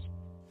comes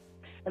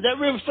and that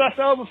river starts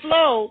to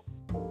overflow,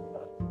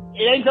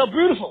 it ain't so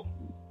beautiful.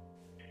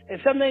 If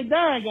something ain't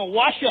done, it's going to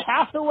wash your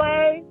house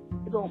away.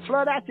 It's going to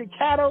flood out your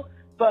cattle.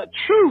 But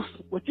truth,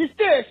 which is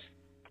this,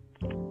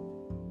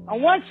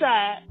 on one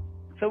side,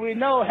 so we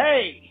know,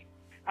 hey,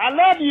 I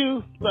love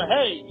you, but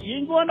hey, you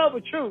ain't going over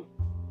truth.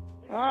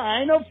 I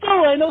ain't no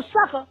fool, ain't no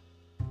sucker.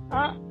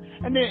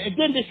 And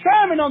then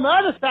discernment on the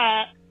other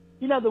side,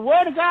 the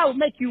word of God will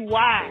make you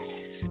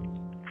wise.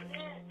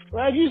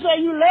 Well, if you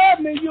say you love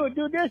me, you'll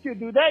do this, you'll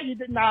do that.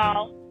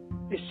 No.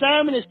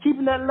 Discernment is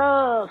keeping that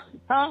love,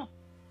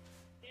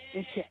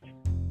 in check.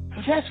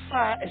 So that's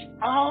why it's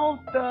all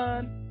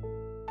done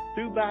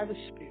through by the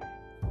Spirit.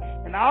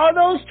 And all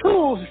those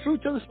tools, the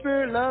fruits of the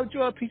Spirit, love,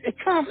 joy, peace, it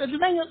comes, the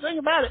thing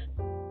about it,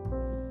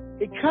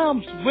 it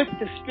comes with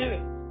the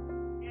Spirit.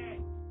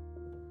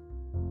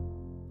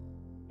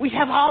 We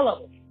have all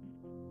of them.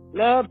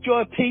 Love,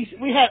 joy, peace.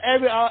 We have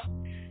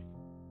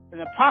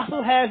an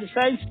apostle has the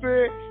same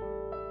spirit,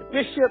 the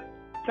bishop,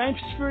 same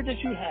spirit that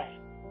you have.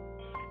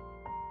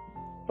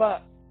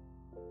 But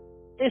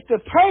it's the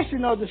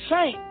person or the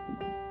saint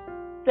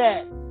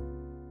that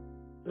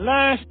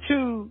learns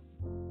to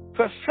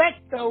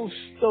perfect those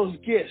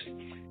gifts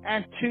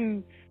and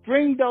to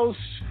bring those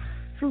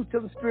fruits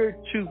of the Spirit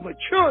to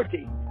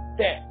maturity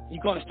that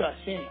you're going to start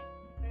seeing.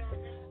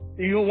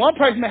 One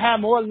person may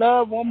have more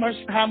love, one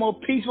person may have more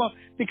peace,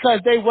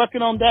 because they're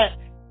working on that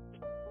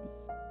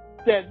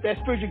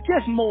spiritual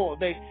gift more.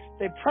 They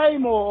pray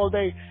more, or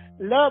they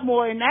love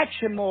more in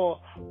action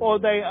more, or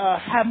they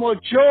have more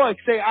joy.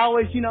 They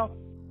always,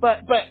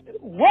 But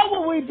what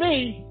would we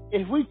be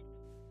if we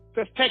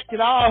perfected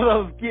all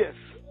those gifts?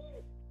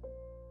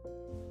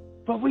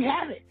 But we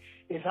have it.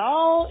 It's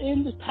all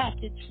in the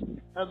package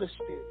of the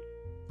Spirit.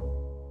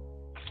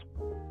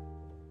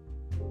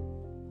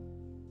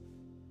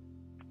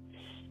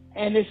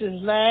 And this is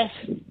last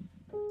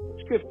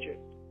scripture.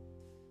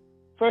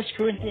 1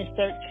 Corinthians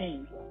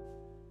 13.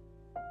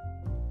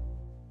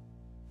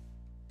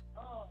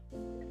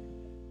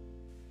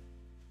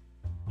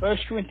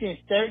 First Corinthians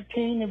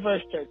 13 and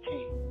verse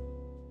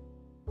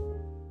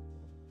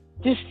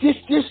 13.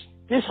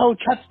 This whole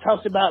chapter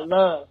talks about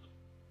love.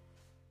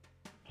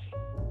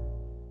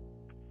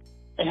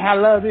 And how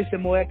love is the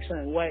more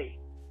excellent way.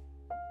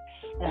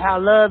 And how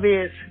love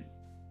is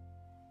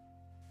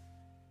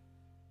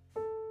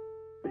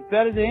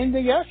better than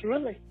anything else,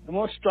 really. The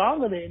more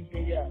stronger than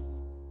anything else.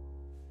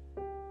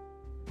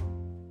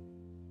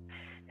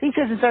 He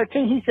says in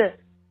 13, he said,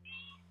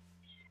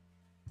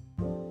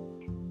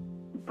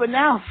 but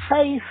now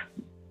faith,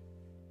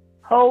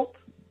 hope,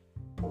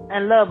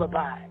 and love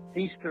abide.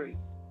 These three.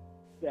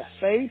 We got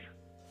faith,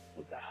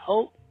 we got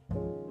hope,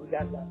 we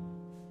got love.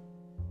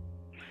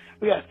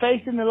 We got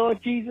faith in the Lord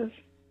Jesus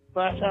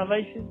for our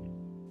salvation.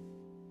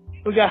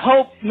 We got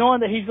hope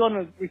knowing that he's going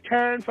to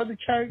return for the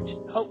church,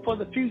 hope for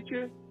the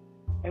future,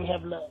 and we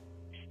have love.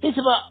 It's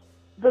about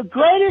the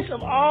greatest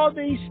of all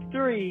these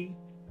three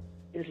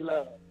is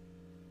love.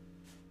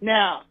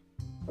 Now,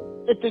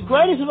 if the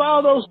greatest of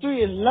all those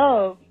three is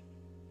love,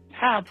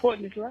 how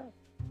important is love?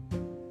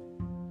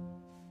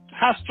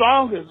 How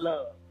strong is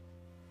love?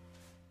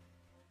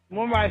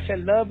 One writer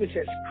said love is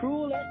as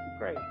cruel as the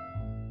grave.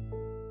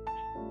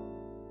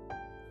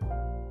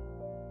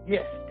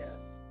 Yes, it does.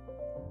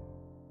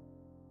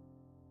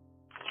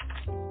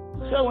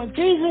 So when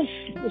Jesus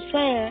was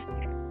saying,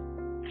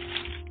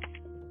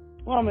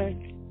 woman,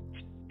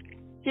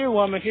 dear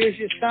woman, here's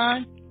your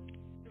son,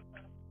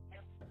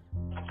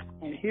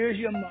 and here's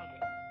your mother.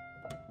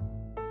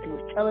 He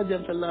was telling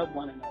them to love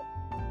one another.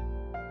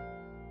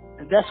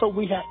 And that's what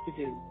we have to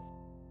do.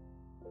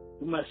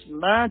 We must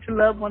learn to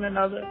love one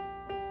another.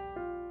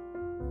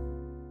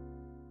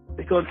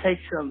 It's going to take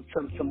some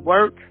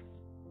work.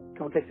 It's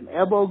going to take some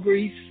elbow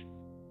grease.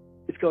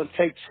 It's going to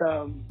take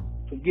some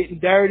getting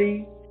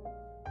dirty.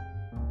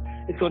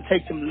 It's going to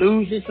take some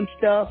losing some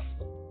stuff,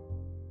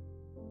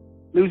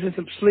 losing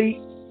some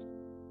sleep.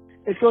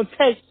 It's going to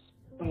take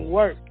some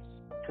work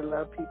to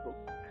love people.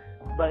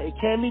 But it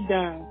can be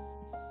done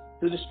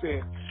through the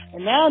Spirit.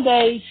 And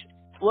nowadays,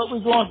 what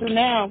we're going through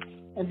now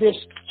in this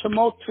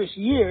tumultuous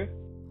year,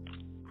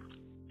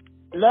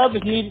 love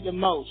is needed the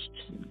most.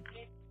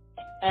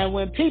 And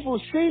when people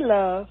see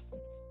love,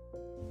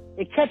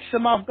 it catches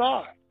them off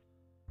guard.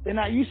 They're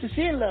not used to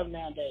seeing love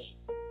nowadays.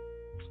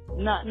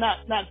 Not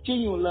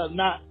genuine love,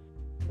 not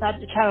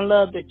the kind of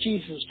love that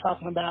Jesus was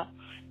talking about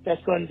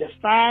that's going to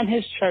define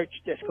his church,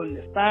 that's going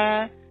to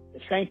define the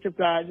saints of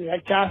God.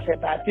 Like John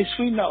said, by this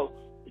we know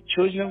the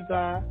children of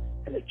God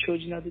and the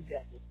children of the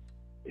devil.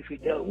 If we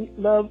don't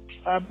love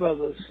our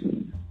brothers,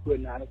 we're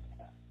not of God.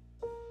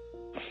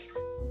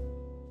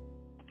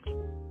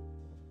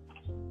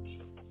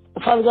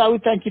 Father God, we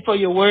thank you for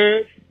your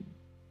word.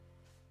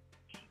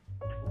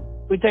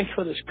 We thank you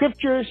for the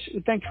scriptures.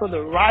 We thank you for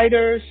the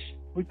writers.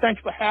 We thank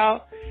you for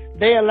how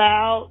they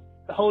allowed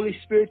the Holy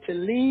Spirit to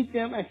lead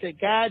them and to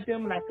guide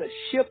them like a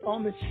ship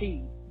on the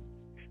sea,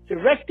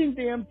 directing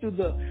them through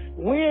the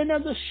wind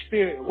of the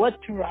Spirit, what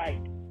to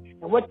write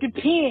and what to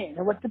pen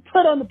and what to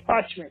put on the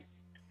parchment,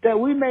 that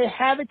we may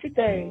have it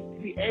today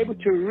to be able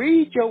to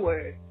read your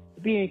word,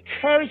 to be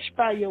encouraged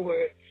by your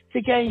word,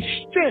 to gain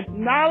strength,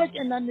 knowledge,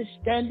 and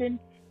understanding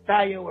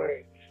by your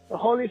word. So,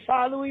 Holy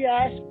Father, we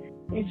ask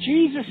in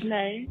Jesus'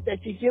 name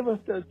that you give us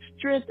the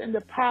strength and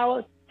the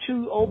power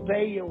to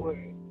obey your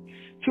word,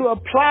 to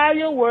apply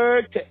your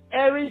word to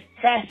every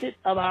facet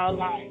of our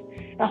life.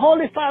 And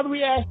Holy Father,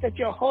 we ask that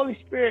your Holy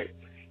Spirit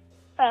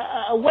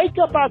wake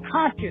up our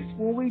conscience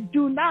when we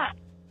do not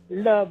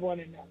love one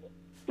another.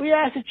 We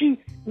ask that you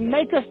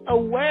make us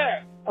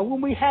aware of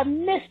when we have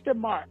missed the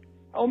mark,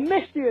 or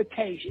missed the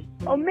occasion,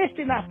 or missed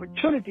an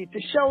opportunity to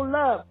show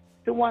love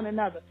to one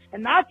another.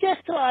 And not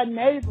just to our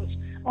neighbors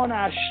on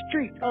our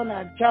street, on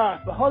our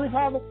jobs, but Holy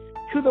Father,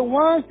 to the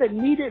ones that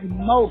need it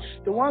most,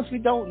 the ones we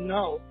don't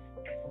know.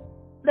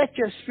 Let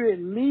your Spirit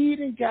lead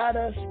and guide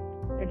us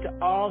into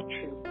all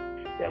truth,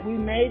 that we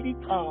may be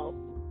called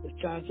the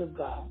sons of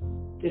God.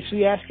 This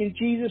we ask in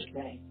Jesus'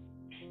 name.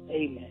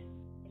 Amen.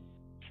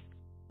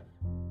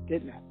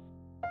 Good night.